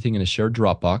keep everything in a shared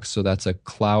Dropbox. So that's a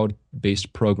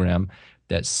cloud-based program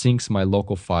that syncs my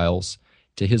local files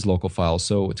to his local files.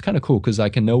 So it's kind of cool because I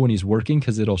can know when he's working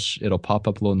because it'll pop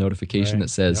up a little notification that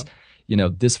says,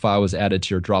 this file was added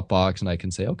to your Dropbox, and I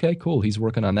can say, okay, cool, he's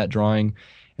working on that drawing,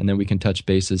 and then we can touch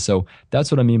bases. So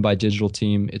that's what I mean by digital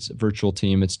team. It's a virtual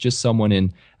team. It's just someone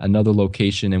in another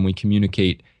location, and we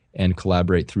communicate and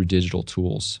collaborate through digital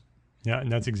tools. Yeah,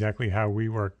 and that's exactly how we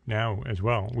work now as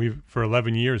well. For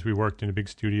 11 years, we worked in a big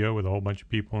studio with a whole bunch of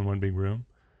people in one big room.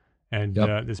 And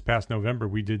this past November,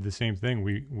 we did the same thing.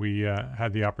 We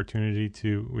had the opportunity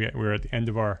we were at the end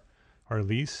of our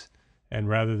lease, and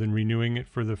rather than renewing it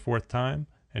for the fourth time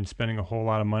and spending a whole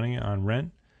lot of money on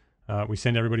rent, we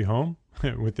send everybody home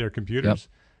with their computers.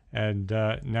 Yep. And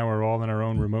now we're all in our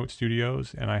own remote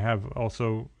studios. And I have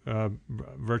also a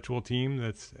virtual team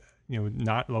that's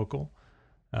not local,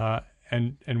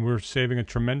 and we're saving a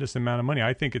tremendous amount of money.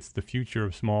 I think it's the future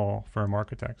of small firm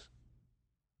architects.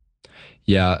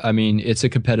 Yeah, I mean, it's a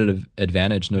competitive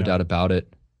advantage, no doubt about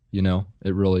it.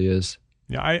 It really is.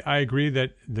 Yeah, I agree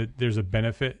that there's a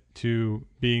benefit to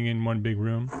being in one big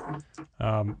room.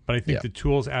 But I think the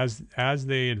tools, as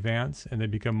they advance and they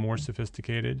become more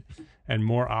sophisticated and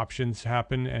more options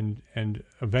happen, and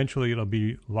eventually it'll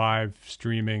be live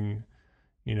streaming,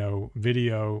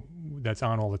 video that's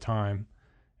on all the time.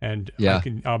 And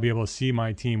I'll be able to see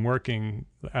my team working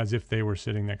as if they were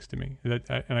sitting next to me.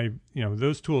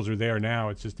 Those tools are there now.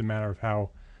 It's just a matter of how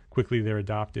quickly they're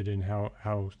adopted and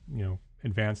how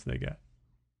advanced they get.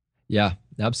 Yeah,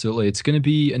 absolutely. It's going to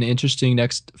be an interesting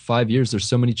next 5 years. There's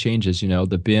so many changes.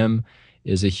 The BIM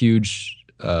is a huge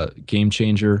game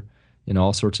changer in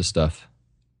all sorts of stuff.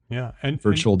 Yeah, and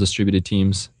virtual distributed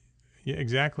teams. Yeah,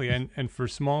 exactly. And for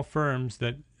small firms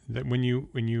that when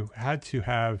you had to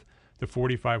have the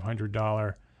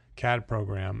 $4,500 CAD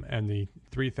program and the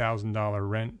 $3,000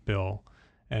 rent bill,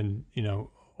 and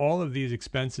all of these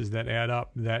expenses that add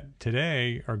up that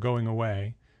today are going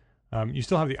away. You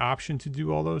still have the option to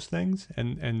do all those things,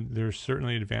 and there's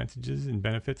certainly advantages and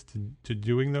benefits to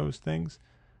doing those things.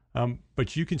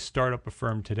 But you can start up a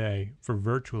firm today for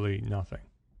virtually nothing.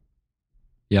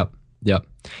 Yep.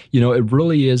 It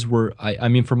really is I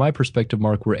mean, from my perspective,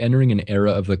 Mark, we're entering an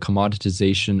era of the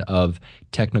commoditization of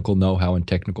technical know-how and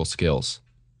technical skills.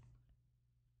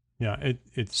 Yeah,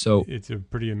 it's a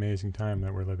pretty amazing time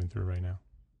that we're living through right now.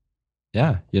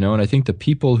 Yeah, and I think the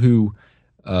people who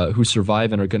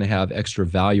survive and are going to have extra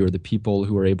value are the people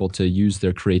who are able to use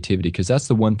their creativity, because that's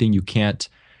the one thing you can't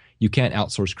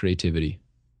outsource creativity.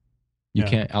 You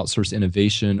can't outsource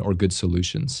innovation or good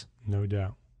solutions. No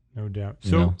doubt.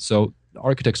 So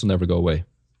architects will never go away.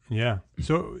 Yeah.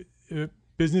 So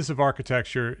business of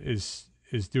architecture is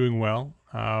doing well.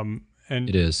 And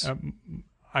it is.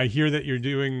 I hear that you're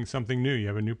doing something new. You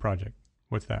have a new project.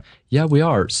 What's that? Yeah, we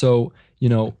are. So,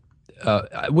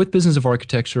 with Business of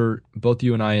Architecture, both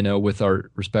you and I know with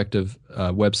our respective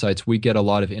websites, we get a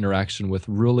lot of interaction with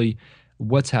really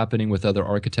what's happening with other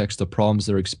architects, the problems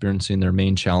they're experiencing, their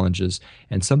main challenges.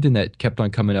 And something that kept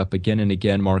on coming up again and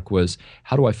again, Mark, was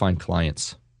how do I find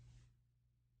clients?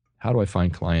 How do I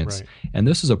find clients? Right. And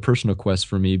this is a personal quest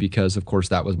for me because, of course,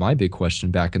 that was my big question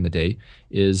back in the day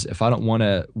is if I don't want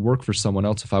to work for someone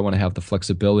else, if I want to have the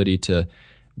flexibility to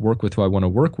work with who I want to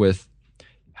work with,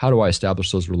 how do I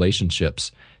establish those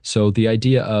relationships? So the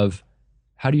idea of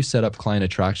how do you set up client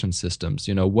attraction systems?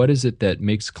 What is it that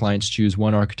makes clients choose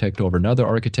one architect over another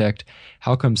architect?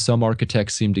 How come some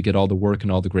architects seem to get all the work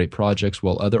and all the great projects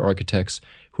while other architects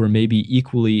who are maybe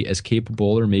equally as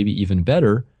capable or maybe even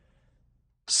better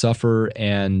suffer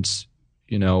and,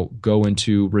 go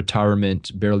into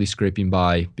retirement barely scraping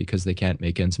by because they can't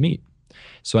make ends meet?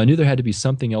 So I knew there had to be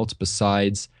something else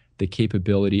besides the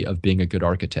capability of being a good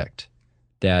architect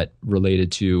that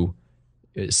related to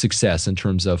success in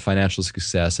terms of financial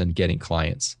success and getting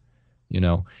clients,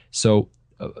 So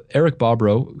Eric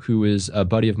Bobrow, who is a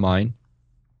buddy of mine,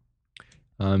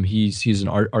 he's an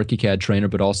ArchiCAD trainer,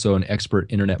 but also an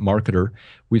expert internet marketer.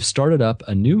 We've started up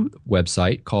a new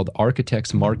website called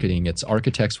Architects Marketing. It's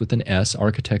architects with an S,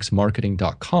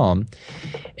 architectsmarketing.com.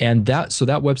 And that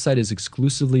website is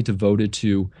exclusively devoted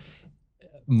to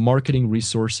marketing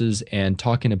resources and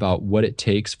talking about what it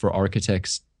takes for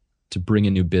architects to bring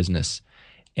a new business.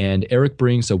 And Eric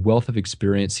brings a wealth of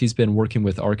experience. He's been working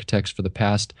with architects for the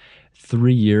past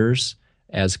 3 years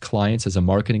as clients, as a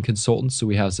marketing consultant. So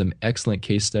we have some excellent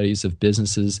case studies of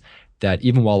businesses that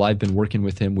even while I've been working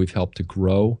with him, we've helped to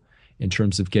grow in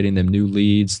terms of getting them new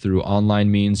leads through online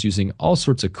means, using all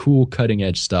sorts of cool cutting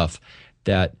edge stuff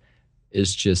that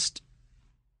is just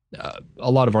a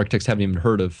lot of architects haven't even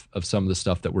heard of some of the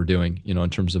stuff that we're doing, in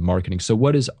terms of marketing. So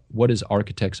what is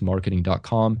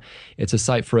architectsmarketing.com? It's a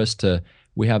site for us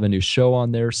we have a new show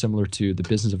on there similar to the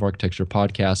Business of Architecture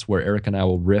podcast where Eric and I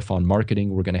will riff on marketing.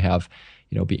 We're going to have,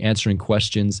 be answering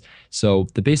questions. So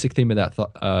the basic theme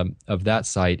of that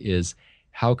site is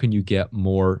how can you get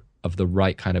more of the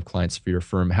right kind of clients for your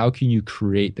firm? How can you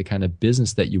create the kind of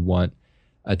business that you want,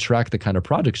 attract the kind of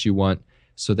projects you want,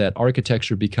 so that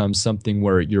architecture becomes something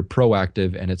where you're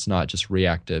proactive and it's not just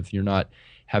reactive. You're not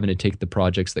having to take the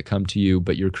projects that come to you,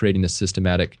 but you're creating the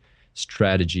systematic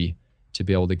strategy to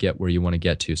be able to get where you want to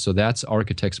get to. So that's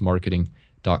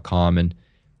architectsmarketing.com. And,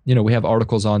 we have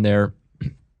articles on there.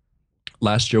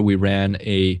 Last year, we ran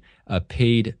a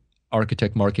paid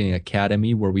architect marketing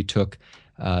academy where we took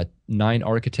 9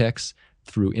 architects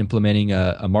through implementing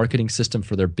a marketing system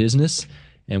for their business.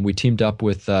 And we teamed up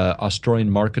with Australian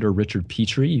marketer Richard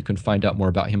Petrie. You can find out more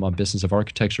about him on Business of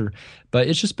Architecture. But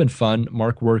it's just been fun,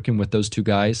 Mark, working with those two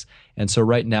guys. And so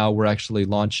right now we're actually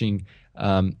launching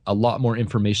a lot more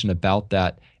information about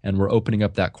that. And we're opening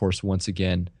up that course once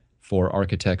again for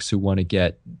architects who want to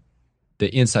get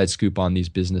the inside scoop on these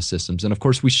business systems. And of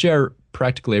course, we share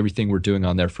practically everything we're doing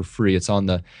on there for free. It's on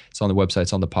the website,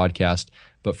 it's on the podcast.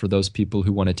 But for those people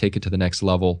who want to take it to the next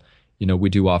level, we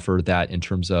do offer that in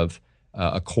terms of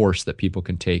a course that people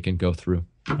can take and go through.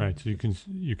 Right. So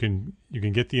you can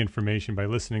get the information by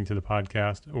listening to the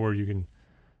podcast, or you can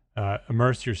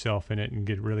immerse yourself in it and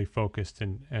get really focused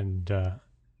and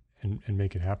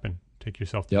make it happen. Take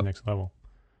yourself to the next level.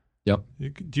 Yep.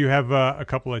 Do you have a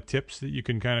couple of tips that you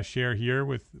can kind of share here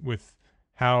with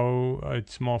how a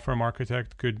small firm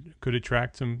architect could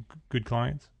attract some good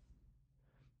clients?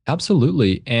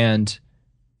 Absolutely. And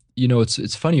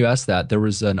it's funny you asked that. There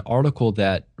was an article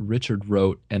that Richard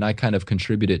wrote, and I kind of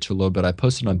contributed to a little bit. I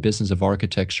posted on Business of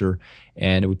Architecture,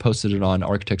 and we posted it on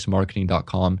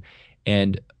architectsmarketing.com.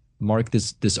 And Mark,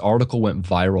 this article went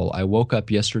viral. I woke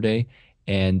up yesterday,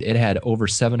 and it had over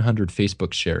 700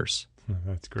 Facebook shares.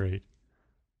 That's great.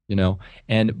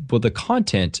 But the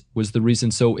content was the reason.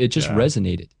 So it just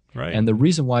resonated. Right. And the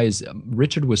reason why is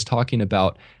Richard was talking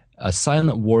about a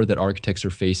silent war that architects are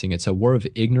facing. It's a war of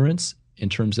ignorance. In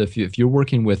terms of if you're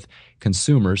working with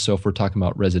consumers, so if we're talking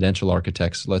about residential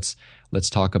architects, let's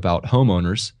talk about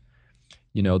homeowners.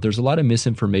 There's a lot of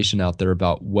misinformation out there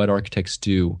about what architects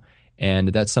do, and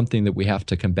that's something that we have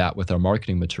to combat with our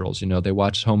marketing materials. They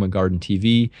watch Home and Garden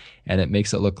TV, and it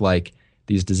makes it look like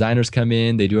these designers come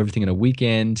in, they do everything in a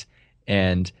weekend,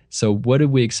 and so what do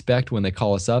we expect when they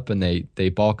call us up and they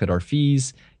balk at our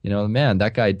fees? Man,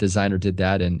 that guy designer did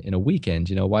that in a weekend.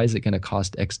 Why is it going to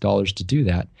cost X dollars to do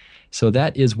that? So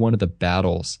that is one of the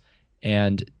battles.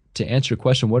 And to answer your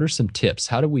question, what are some tips?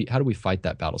 How do we fight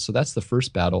that battle? So that's the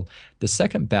first battle. The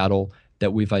second battle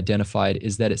that we've identified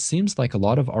is that it seems like a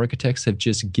lot of architects have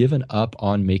just given up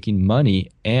on making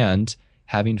money and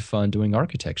having fun doing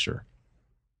architecture.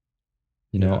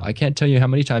 You know, Yeah. I can't tell you how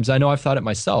many times I know I've thought it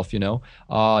myself,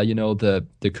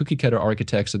 the cookie cutter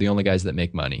architects are the only guys that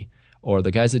make money, or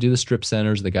the guys that do the strip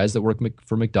centers, the guys that work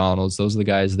for McDonald's. Those are the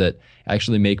guys that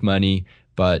actually make money.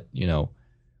 But,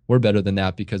 we're better than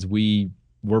that because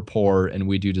we're poor and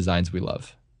we do designs we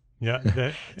love.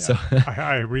 Yeah. So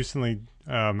I recently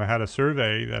had a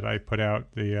survey that I put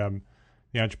out, the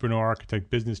Entrepreneur Architect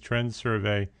Business Trends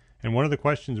Survey. And one of the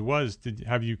questions was,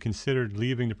 have you considered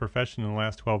leaving the profession in the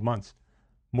last 12 months?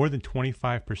 More than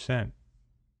 25%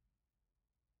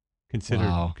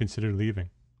 considered leaving.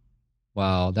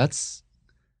 Wow, that's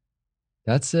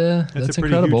a pretty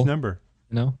incredible. huge number.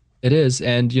 It is.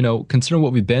 And, considering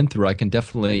what we've been through, I can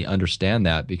definitely understand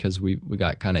that because we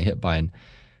got kind of hit by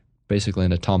basically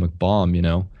an atomic bomb,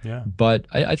 Yeah. But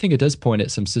I think it does point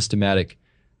at some systematic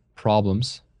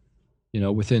problems,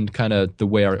 within kind of the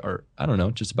way our I don't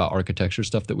know, just about architecture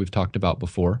stuff that we've talked about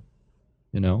before,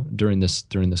 during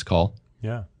this call.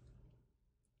 Yeah.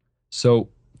 So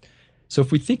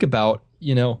if we think about,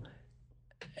 the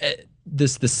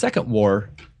second war,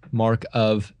 Mark,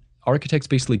 of architects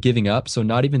basically giving up, so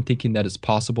not even thinking that it's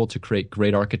possible to create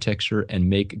great architecture and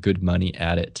make good money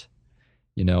at it,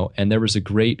 And there was a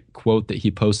great quote that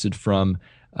he posted from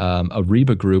a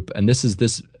REBA group, and this is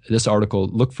this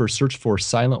article. Search for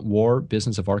Silent War,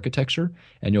 Business of Architecture,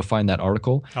 and you'll find that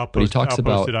article. I'll post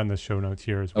it on the show notes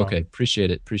here as well. Okay,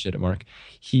 appreciate it, Mark.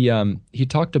 He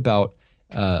talked about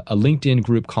a LinkedIn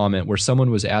group comment where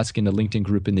someone was asking a LinkedIn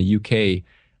group in the UK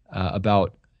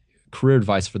about career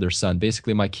advice for their son.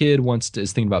 Basically, my kid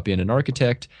is thinking about being an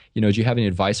architect. Do you have any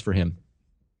advice for him?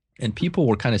 And people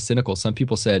were kind of cynical. Some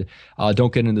people said,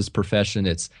 "Don't get into this profession.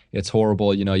 It's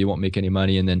horrible. You won't make any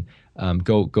money. And then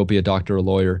go be a doctor or a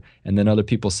lawyer." And then other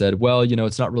people said, "Well,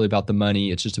 it's not really about the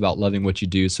money. It's just about loving what you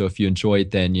do. So if you enjoy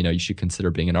it, then you should consider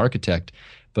being an architect."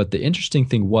 But the interesting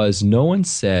thing was, no one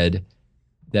said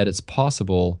that it's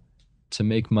possible to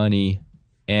make money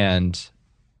and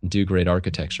do great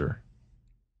architecture.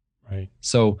 Right.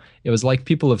 So it was like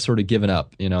people have sort of given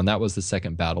up, and that was the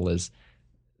second battle, is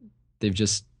they've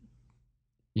just,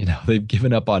 they've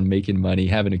given up on making money,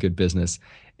 having a good business.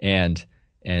 And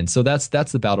so that's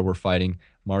the battle we're fighting,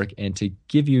 Mark. And to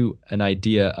give you an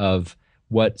idea of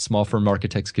what small firm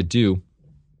architects could do,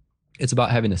 it's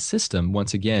about having a system,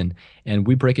 once again, and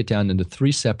we break it down into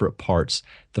 3 separate parts.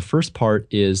 The first part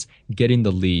is getting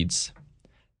the leads.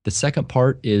 The second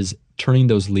part is turning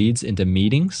those leads into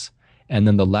meetings. And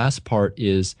then the last part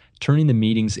is turning the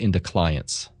meetings into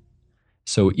clients.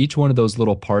 So each one of those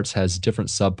little parts has different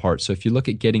subparts. So if you look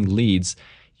at getting leads,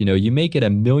 you may get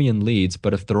 1 million leads,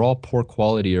 but if they're all poor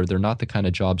quality or they're not the kind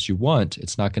of jobs you want,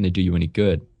 it's not going to do you any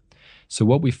good. So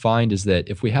what we find is that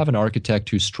if we have an architect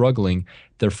who's struggling,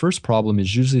 their first problem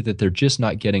is usually that they're just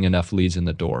not getting enough leads in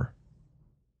the door.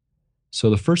 So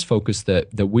the first focus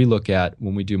that we look at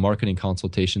when we do marketing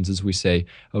consultations is we say,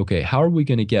 okay, how are we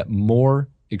going to get more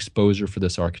exposure for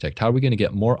this architect? How are we going to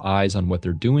get more eyes on what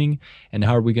they're doing? And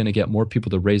how are we going to get more people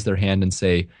to raise their hand and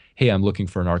say, hey, I'm looking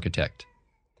for an architect?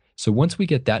 So once we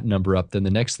get that number up, then the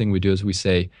next thing we do is we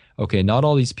say, okay, not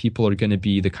all these people are going to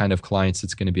be the kind of clients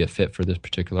that's going to be a fit for this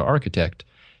particular architect.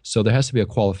 So there has to be a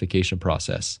qualification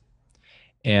process.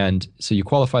 And so you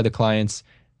qualify the clients.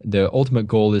 The ultimate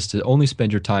goal is to only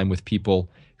spend your time with people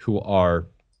who are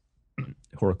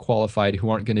qualified, who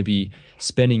aren't going to be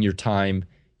spending your time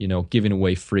giving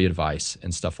away free advice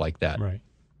and stuff like that. Right.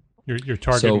 Your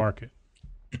target market.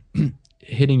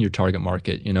 Hitting your target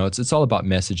market, it's all about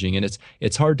messaging, and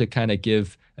it's hard to kind of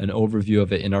give an overview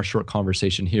of it in our short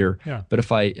conversation here. Yeah. But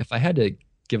if I had to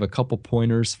give a couple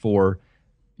pointers for,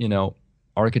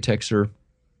 architecture,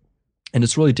 and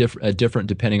it's really different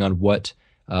depending on what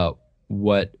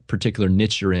particular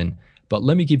niche you're in. But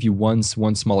let me give you one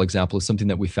small example of something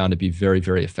that we found to be very,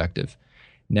 very effective.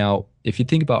 Now, if you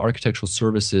think about architectural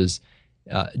services,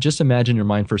 just imagine in your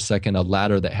mind for a second a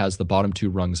ladder that has the bottom 2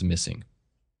 rungs missing.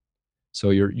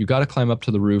 So you got to climb up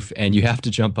to the roof, and you have to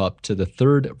jump up to the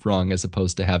 3rd rung as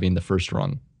opposed to having the 1st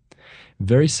rung.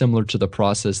 Very similar to the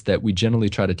process that we generally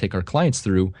try to take our clients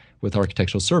through with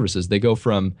architectural services. They go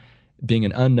from being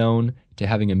an unknown to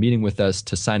having a meeting with us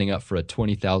to signing up for a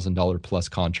 $20,000 plus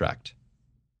contract.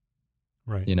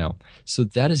 Right. So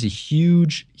that is a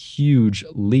huge, huge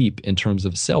leap in terms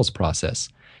of sales process.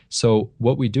 So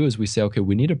what we do is we say, okay,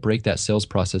 we need to break that sales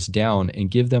process down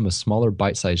and give them a smaller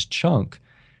bite-sized chunk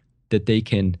that they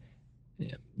can,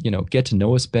 get to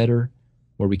know us better,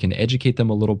 where we can educate them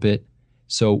a little bit.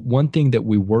 So one thing that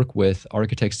we work with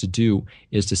architects to do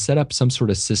is to set up some sort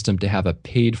of system to have a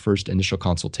paid first initial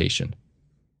consultation.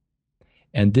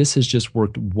 And this has just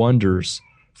worked wonders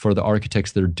for the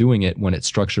architects that are doing it when it's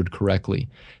structured correctly.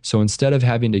 So instead of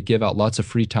having to give out lots of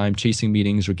free time chasing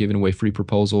meetings or giving away free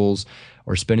proposals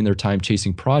or spending their time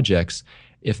chasing projects,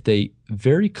 if they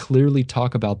very clearly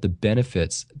talk about the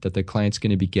benefits that the client's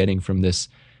going to be getting from this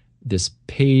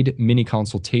paid mini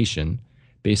consultation,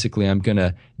 basically I'm going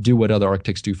to do what other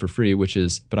architects do for free,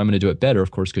 but I'm going to do it better,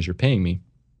 of course, because you're paying me.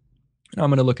 I'm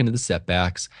going to look into the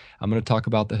setbacks. I'm going to talk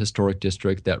about the historic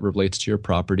district that relates to your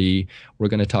property. We're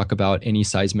going to talk about any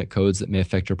seismic codes that may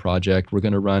affect your project. We're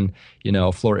going to run,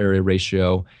 a floor area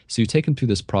ratio. So you take them through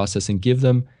this process and give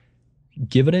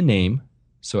it a name.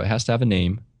 So it has to have a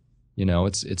name.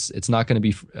 It's not going to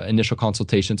be initial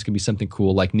consultation. It's going to be something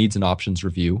cool like needs and options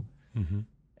review. Mm-hmm.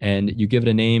 And you give it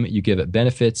a name, you give it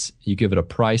benefits, you give it a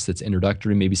price that's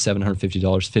introductory, maybe $750,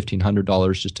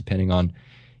 $1,500, just depending on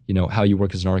how you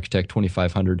work as an architect,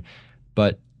 $2,500.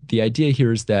 But the idea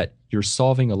here is that you're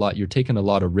taking a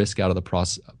lot of risk out of the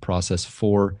process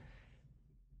for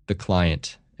the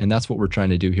client. And that's what we're trying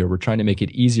to do here. We're trying to make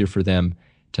it easier for them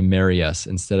to marry us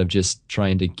instead of just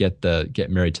trying to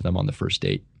get married to them on the first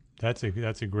date. That's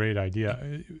a great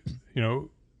idea.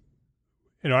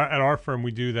 At our firm,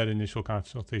 we do that initial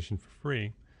consultation for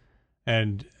free.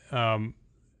 And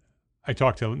I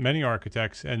talk to many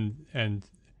architects and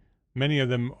many of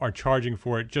them are charging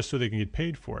for it just so they can get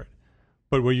paid for it.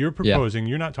 But what you're proposing,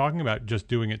 You're not talking about just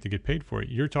doing it to get paid for it.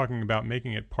 You're talking about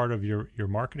making it part of your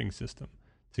marketing system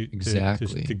to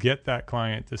get that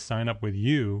client to sign up with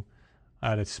you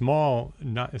at a small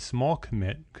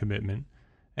commitment,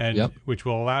 and which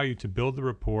will allow you to build the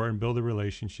rapport and build the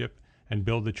relationship and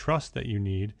build the trust that you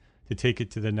need to take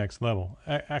it to the next level.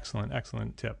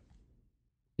 Excellent tip.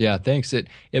 Yeah, thanks. It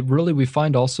really, we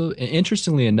find also,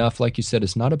 interestingly enough, like you said,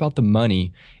 it's not about the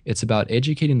money, it's about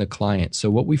educating the client.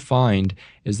 So what we find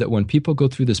is that when people go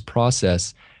through this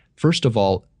process, first of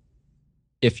all,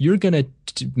 if you're going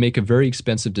to make a very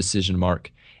expensive decision,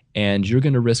 Mark, and you're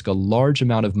going to risk a large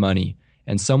amount of money,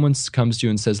 and someone comes to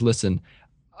you and says, listen,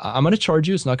 I'm going to charge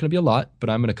you. It's not going to be a lot, but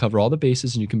I'm going to cover all the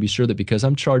bases. And you can be sure that because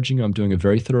I'm charging you, I'm doing a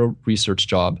very thorough research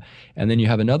job. And then you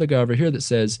have another guy over here that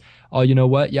says, oh, you know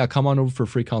what? Yeah, come on over for a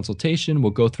free consultation.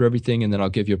 We'll go through everything. And then I'll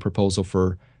give you a proposal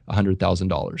for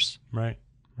 $100,000. Right.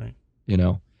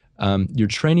 You're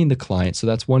training the client. So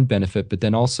that's one benefit. But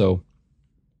then also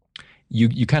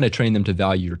you kind of train them to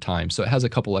value your time. So it has a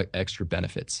couple of extra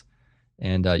benefits.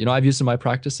 And, I've used it in my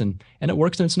practice and it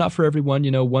works, and it's not for everyone.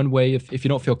 One way, if you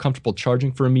don't feel comfortable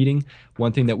charging for a meeting,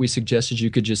 one thing that we suggest is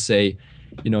you could just say,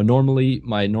 normally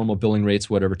my normal billing rate's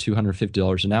whatever,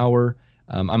 $250 an hour.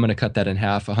 I'm going to cut that in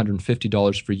half,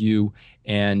 $150 for you.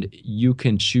 And you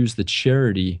can choose the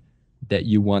charity that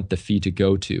you want the fee to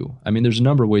go to. I mean, there's a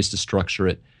number of ways to structure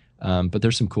it, but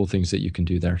there's some cool things that you can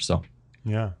do there. So,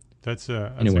 yeah, that's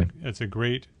a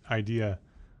great idea.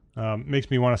 Makes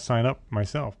me want to sign up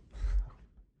myself.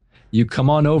 You come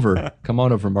on over,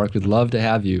 Mark. We'd love to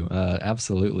have you.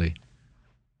 Absolutely.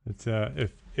 It's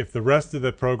if the rest of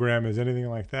the program is anything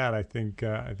like that, I think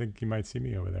you might see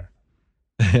me over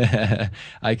there.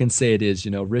 I can say it is.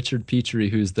 Richard Petrie,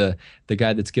 who's the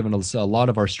guy that's given us a lot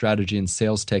of our strategy and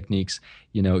sales techniques.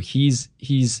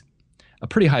 He's a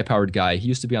pretty high-powered guy. He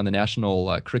used to be on the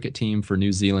national cricket team for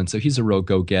New Zealand, so he's a real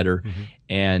go-getter. Mm-hmm.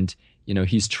 And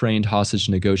he's trained hostage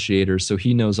negotiators, so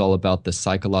he knows all about the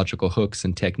psychological hooks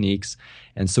and techniques.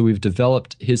 And so we've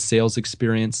developed his sales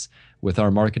experience with our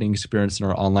marketing experience and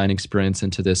our online experience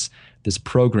into this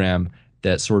program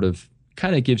that sort of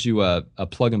kind of gives you a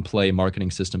plug-and-play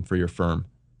marketing system for your firm,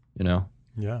 Yeah.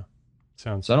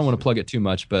 So I don't want to plug it too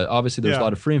much, but obviously there's a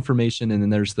lot of free information, and then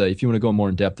there's if you want to go more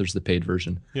in depth, there's the paid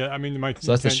version. Yeah, I mean,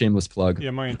 so that's a shameless plug.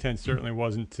 Yeah, my intent certainly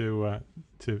wasn't to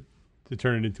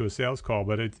turn it into a sales call,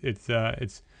 but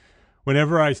it's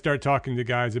whenever I start talking to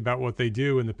guys about what they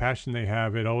do and the passion they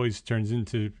have, it always turns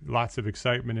into lots of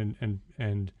excitement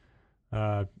and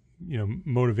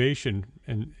motivation,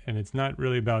 and it's not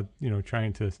really about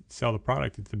trying to sell the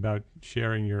product. It's about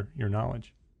sharing your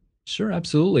knowledge. Sure,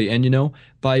 absolutely. And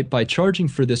by charging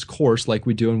for this course like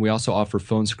we do, and we also offer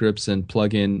phone scripts and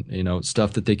plug in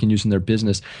stuff that they can use in their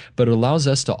business, but it allows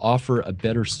us to offer a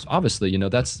better, obviously,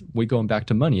 that's we going back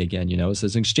to money again, it's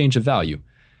an exchange of value.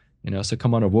 So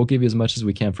come on over, we'll give you as much as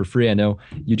we can for free. I know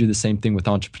you do the same thing with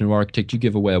Entrepreneur Architect. You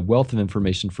give away a wealth of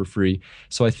information for free.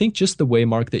 So I think just the way,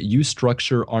 Mark, that you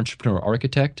structure Entrepreneur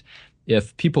Architect,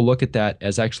 if people look at that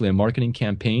as actually a marketing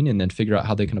campaign and then figure out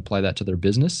how they can apply that to their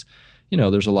business,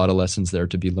 there's a lot of lessons there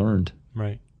to be learned.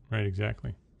 Right,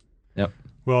 exactly. Yep.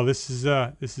 Well, this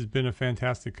has been a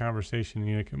fantastic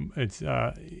conversation. It's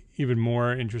even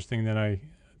more interesting than I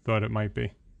thought it might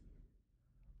be.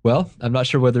 Well, I'm not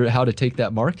sure how to take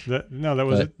that, Mark. That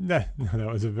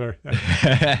was a very.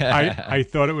 I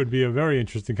thought it would be a very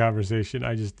interesting conversation.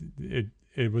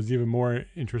 It was even more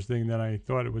interesting than I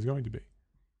thought it was going to be.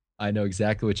 I know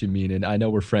exactly what you mean, and I know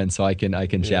we're friends, so I can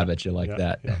jab at you like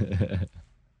that.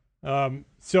 Yeah.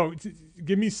 So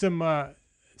give me some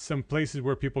places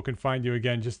where people can find you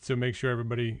again, just to make sure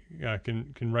everybody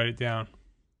can write it down.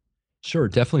 Sure,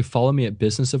 definitely follow me at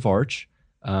Business of Arch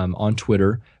on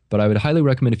Twitter. But I would highly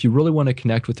recommend, if you really want to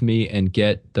connect with me and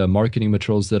get the marketing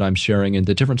materials that I'm sharing and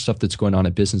the different stuff that's going on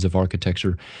at Business of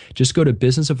Architecture, just go to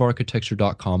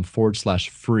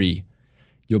businessofarchitecture.com/free.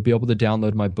 You'll be able to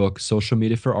download my book, Social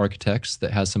Media for Architects,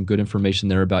 that has some good information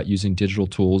there about using digital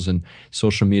tools and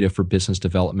social media for business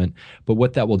development. But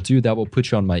what that will do, that will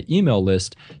put you on my email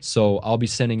list. So I'll be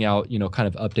sending out, kind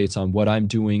of updates on what I'm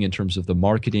doing in terms of the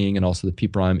marketing and also the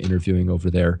people I'm interviewing over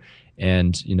there.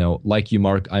 And, like you,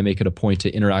 Mark, I make it a point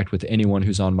to interact with anyone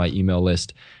who's on my email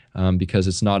list because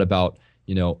it's not about,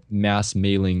 mass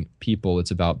mailing people.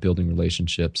 It's about building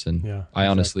relationships. And I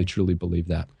honestly, truly believe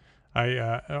that.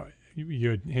 You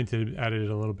had hinted at it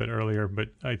a little bit earlier, but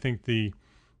I think the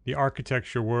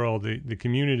architecture world, the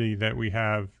community that we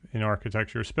have in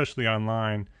architecture, especially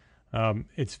online,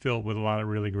 it's filled with a lot of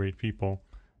really great people.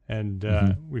 And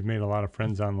we've made a lot of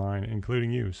friends online, including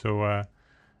you. So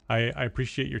I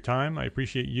appreciate your time. I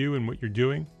appreciate you and what you're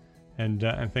doing. And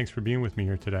thanks for being with me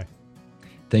here today.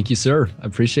 Thank you, sir. I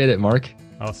appreciate it, Mark.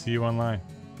 I'll see you online.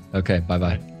 Okay,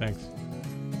 bye-bye. Right, thanks.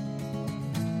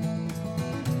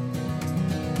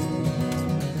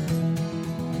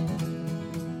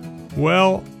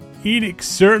 Well, Enoch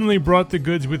certainly brought the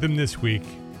goods with him this week.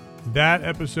 That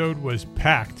episode was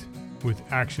packed with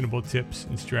actionable tips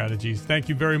and strategies. Thank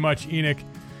you very much, Enoch.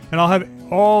 And I'll have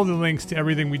all the links to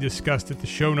everything we discussed at the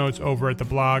show notes over at the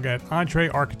blog at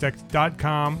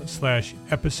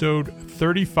entrearchitect.com/episode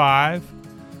 35.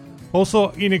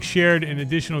 Also, Enoch shared an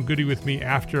additional goodie with me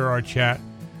after our chat.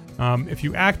 If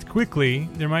you act quickly,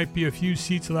 there might be a few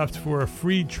seats left for a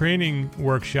free training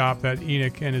workshop that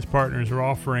Enoch and his partners are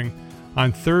offering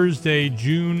on Thursday,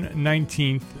 June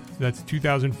 19th. That's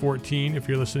 2014 if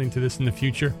you're listening to this in the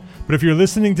future. But if you're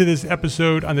listening to this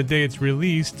episode on the day it's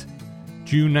released,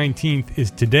 June 19th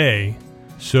is today.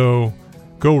 So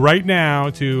go right now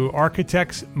to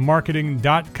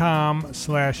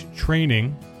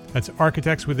architectsmarketing.com/training. That's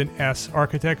architects with an S,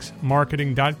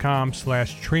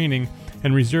 architectsmarketing.com/training,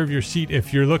 and reserve your seat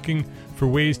if you're looking for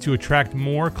ways to attract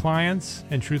more clients.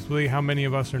 And truthfully, how many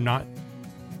of us are not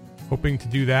hoping to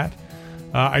do that?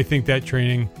 I think that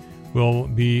training will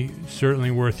be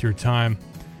certainly worth your time.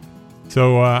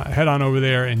 So head on over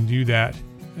there and do that.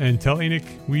 And tell Enoch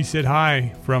we said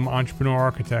hi from Entrepreneur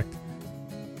Architect.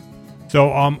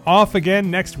 So I'm off again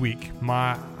next week.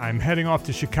 I'm heading off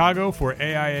to Chicago for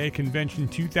AIA Convention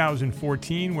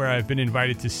 2014, where I've been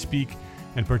invited to speak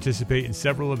and participate in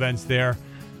several events there.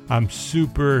 I'm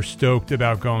super stoked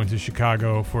about going to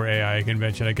Chicago for AIA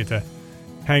Convention. I get to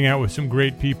hang out with some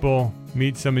great people,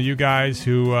 meet some of you guys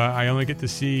who I only get to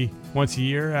see once a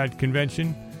year at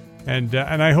convention. And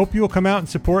I hope you'll come out and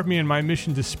support me in my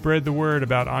mission to spread the word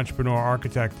about Entrepreneur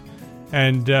Architect.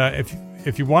 And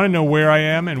if you want to know where I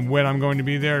am and when I'm going to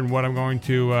be there and what I'm going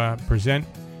to present,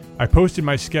 I posted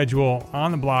my schedule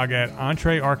on the blog at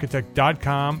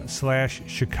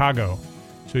entrearchitect.com/Chicago.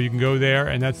 So you can go there,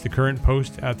 and that's the current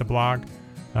post at the blog,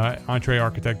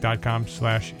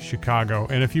 entrearchitect.com/Chicago.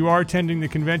 And if you are attending the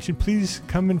convention, please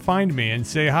come and find me and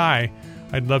say hi.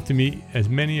 I'd love to meet as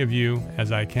many of you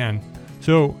as I can.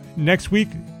 So next week,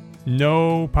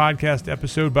 no podcast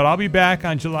episode, but I'll be back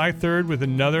on July 3rd with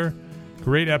another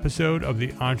great episode of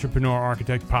the Entrepreneur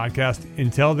Architect podcast.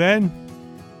 Until then,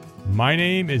 my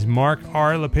name is Mark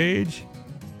R. LePage,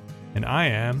 and I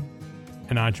am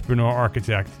an Entrepreneur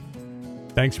Architect.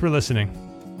 Thanks for listening.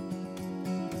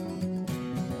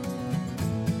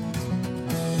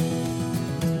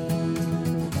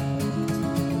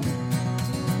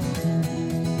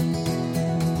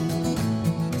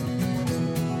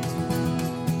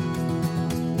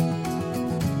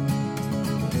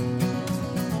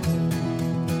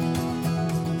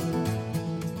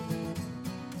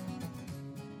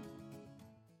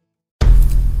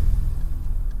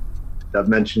 I've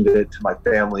mentioned it to my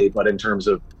family, but in terms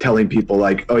of telling people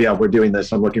like, oh yeah, we're doing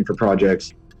this, I'm looking for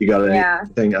projects, you got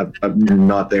anything? I'm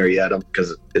not there yet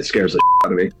because it scares the shit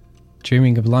out of me.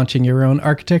 Dreaming of launching your own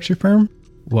architecture firm?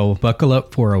 Well, buckle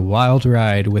up for a wild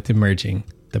ride with Emerging,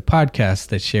 the podcast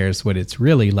that shares what it's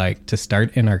really like to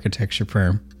start an architecture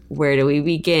firm. Where do we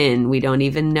begin? We don't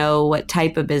even know what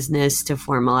type of business to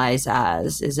formalize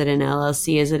as. Is it an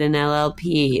LLC? Is it an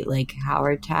LLP? Like, how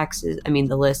are taxes? I mean,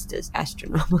 the list is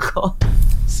astronomical.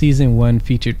 Season 1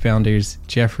 featured founders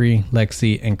Jeffrey,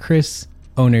 Lexi, and Chris,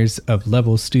 owners of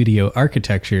Level Studio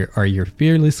Architecture, are your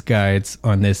fearless guides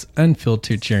on this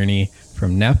unfiltered journey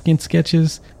from napkin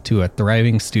sketches to a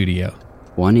thriving studio.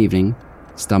 One evening,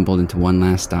 stumbled into one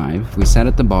last dive, we sat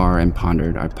at the bar and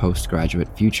pondered our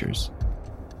postgraduate futures.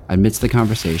 Amidst the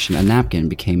conversation, a napkin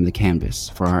became the canvas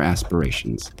for our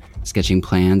aspirations, sketching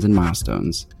plans and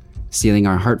milestones, sealing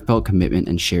our heartfelt commitment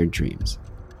and shared dreams.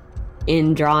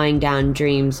 In drawing down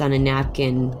dreams on a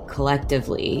napkin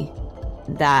collectively,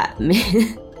 that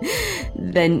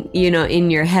then, in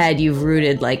your head, you've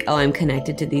rooted like, oh, I'm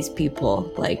connected to these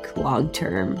people, like long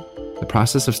term. The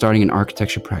process of starting an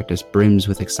architecture practice brims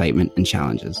with excitement and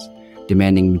challenges,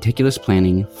 demanding meticulous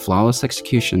planning, flawless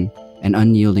execution, and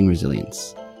unyielding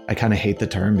resilience. I kind of hate the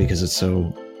term because it's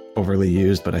so overly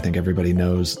used, but I think everybody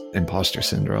knows imposter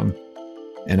syndrome.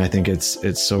 And I think it's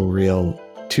so real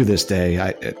to this day.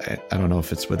 I don't know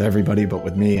if it's with everybody, but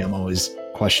with me, I'm always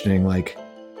questioning, like,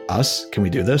 us? Can we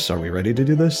do this? Are we ready to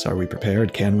do this? Are we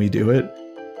prepared? Can we do it?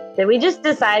 Did we just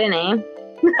decide a name?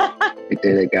 We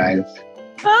did it, guys.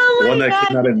 Oh my One that God.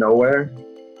 came out of nowhere.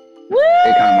 Woo!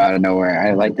 It came out of nowhere.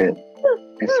 I liked it.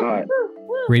 I saw it.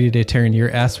 Ready to turn your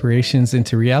aspirations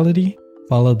into reality?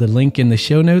 Follow the link in the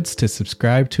show notes to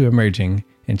subscribe to Emerging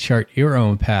and chart your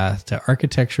own path to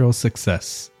architectural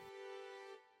success.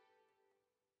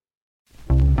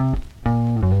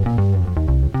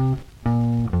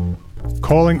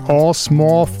 Calling all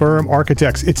small firm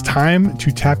architects. It's time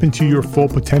to tap into your full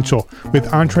potential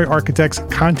with Entre Architects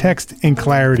Context and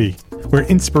Clarity, where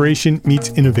inspiration meets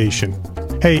innovation.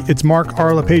 Hey, it's Mark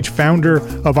R. LePage, founder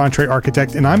of Entre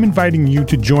Architect, and I'm inviting you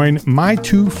to join my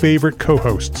two favorite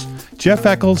co-hosts, Jeff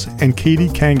Eccles and Katie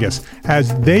Kangas,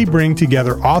 as they bring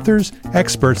together authors,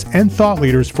 experts, and thought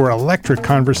leaders for electric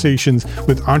conversations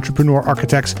with entrepreneur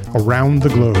architects around the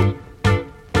globe.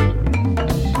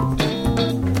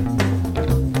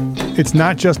 It's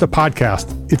not just a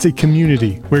podcast, it's a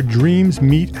community where dreams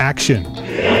meet action.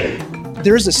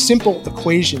 There's a simple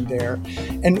equation there.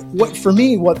 And what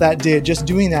that did, just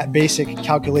doing that basic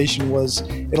calculation, was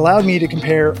it allowed me to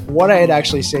compare what I had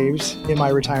actually saved in my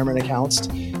retirement accounts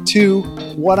to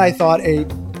what I thought a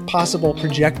possible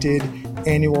projected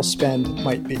annual spend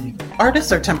might be.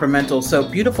 Artists are temperamental, so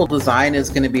beautiful design is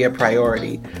going to be a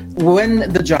priority.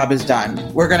 When the job is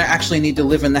done, we're going to actually need to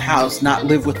live in the house, not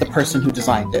live with the person who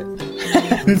designed it.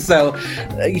 And so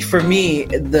for me,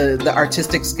 the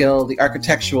artistic skill, the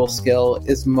architectural skill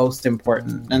is most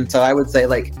important. And so I would say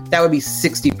that would be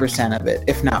 60% of it,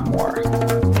 if not more.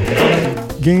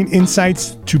 Gain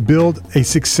insights to build a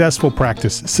successful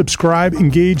practice. Subscribe,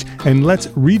 engage, and let's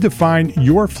redefine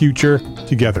your future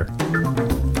together.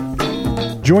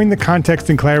 Join the Context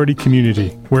and Clarity community,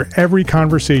 where every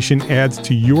conversation adds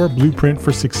to your blueprint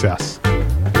for success.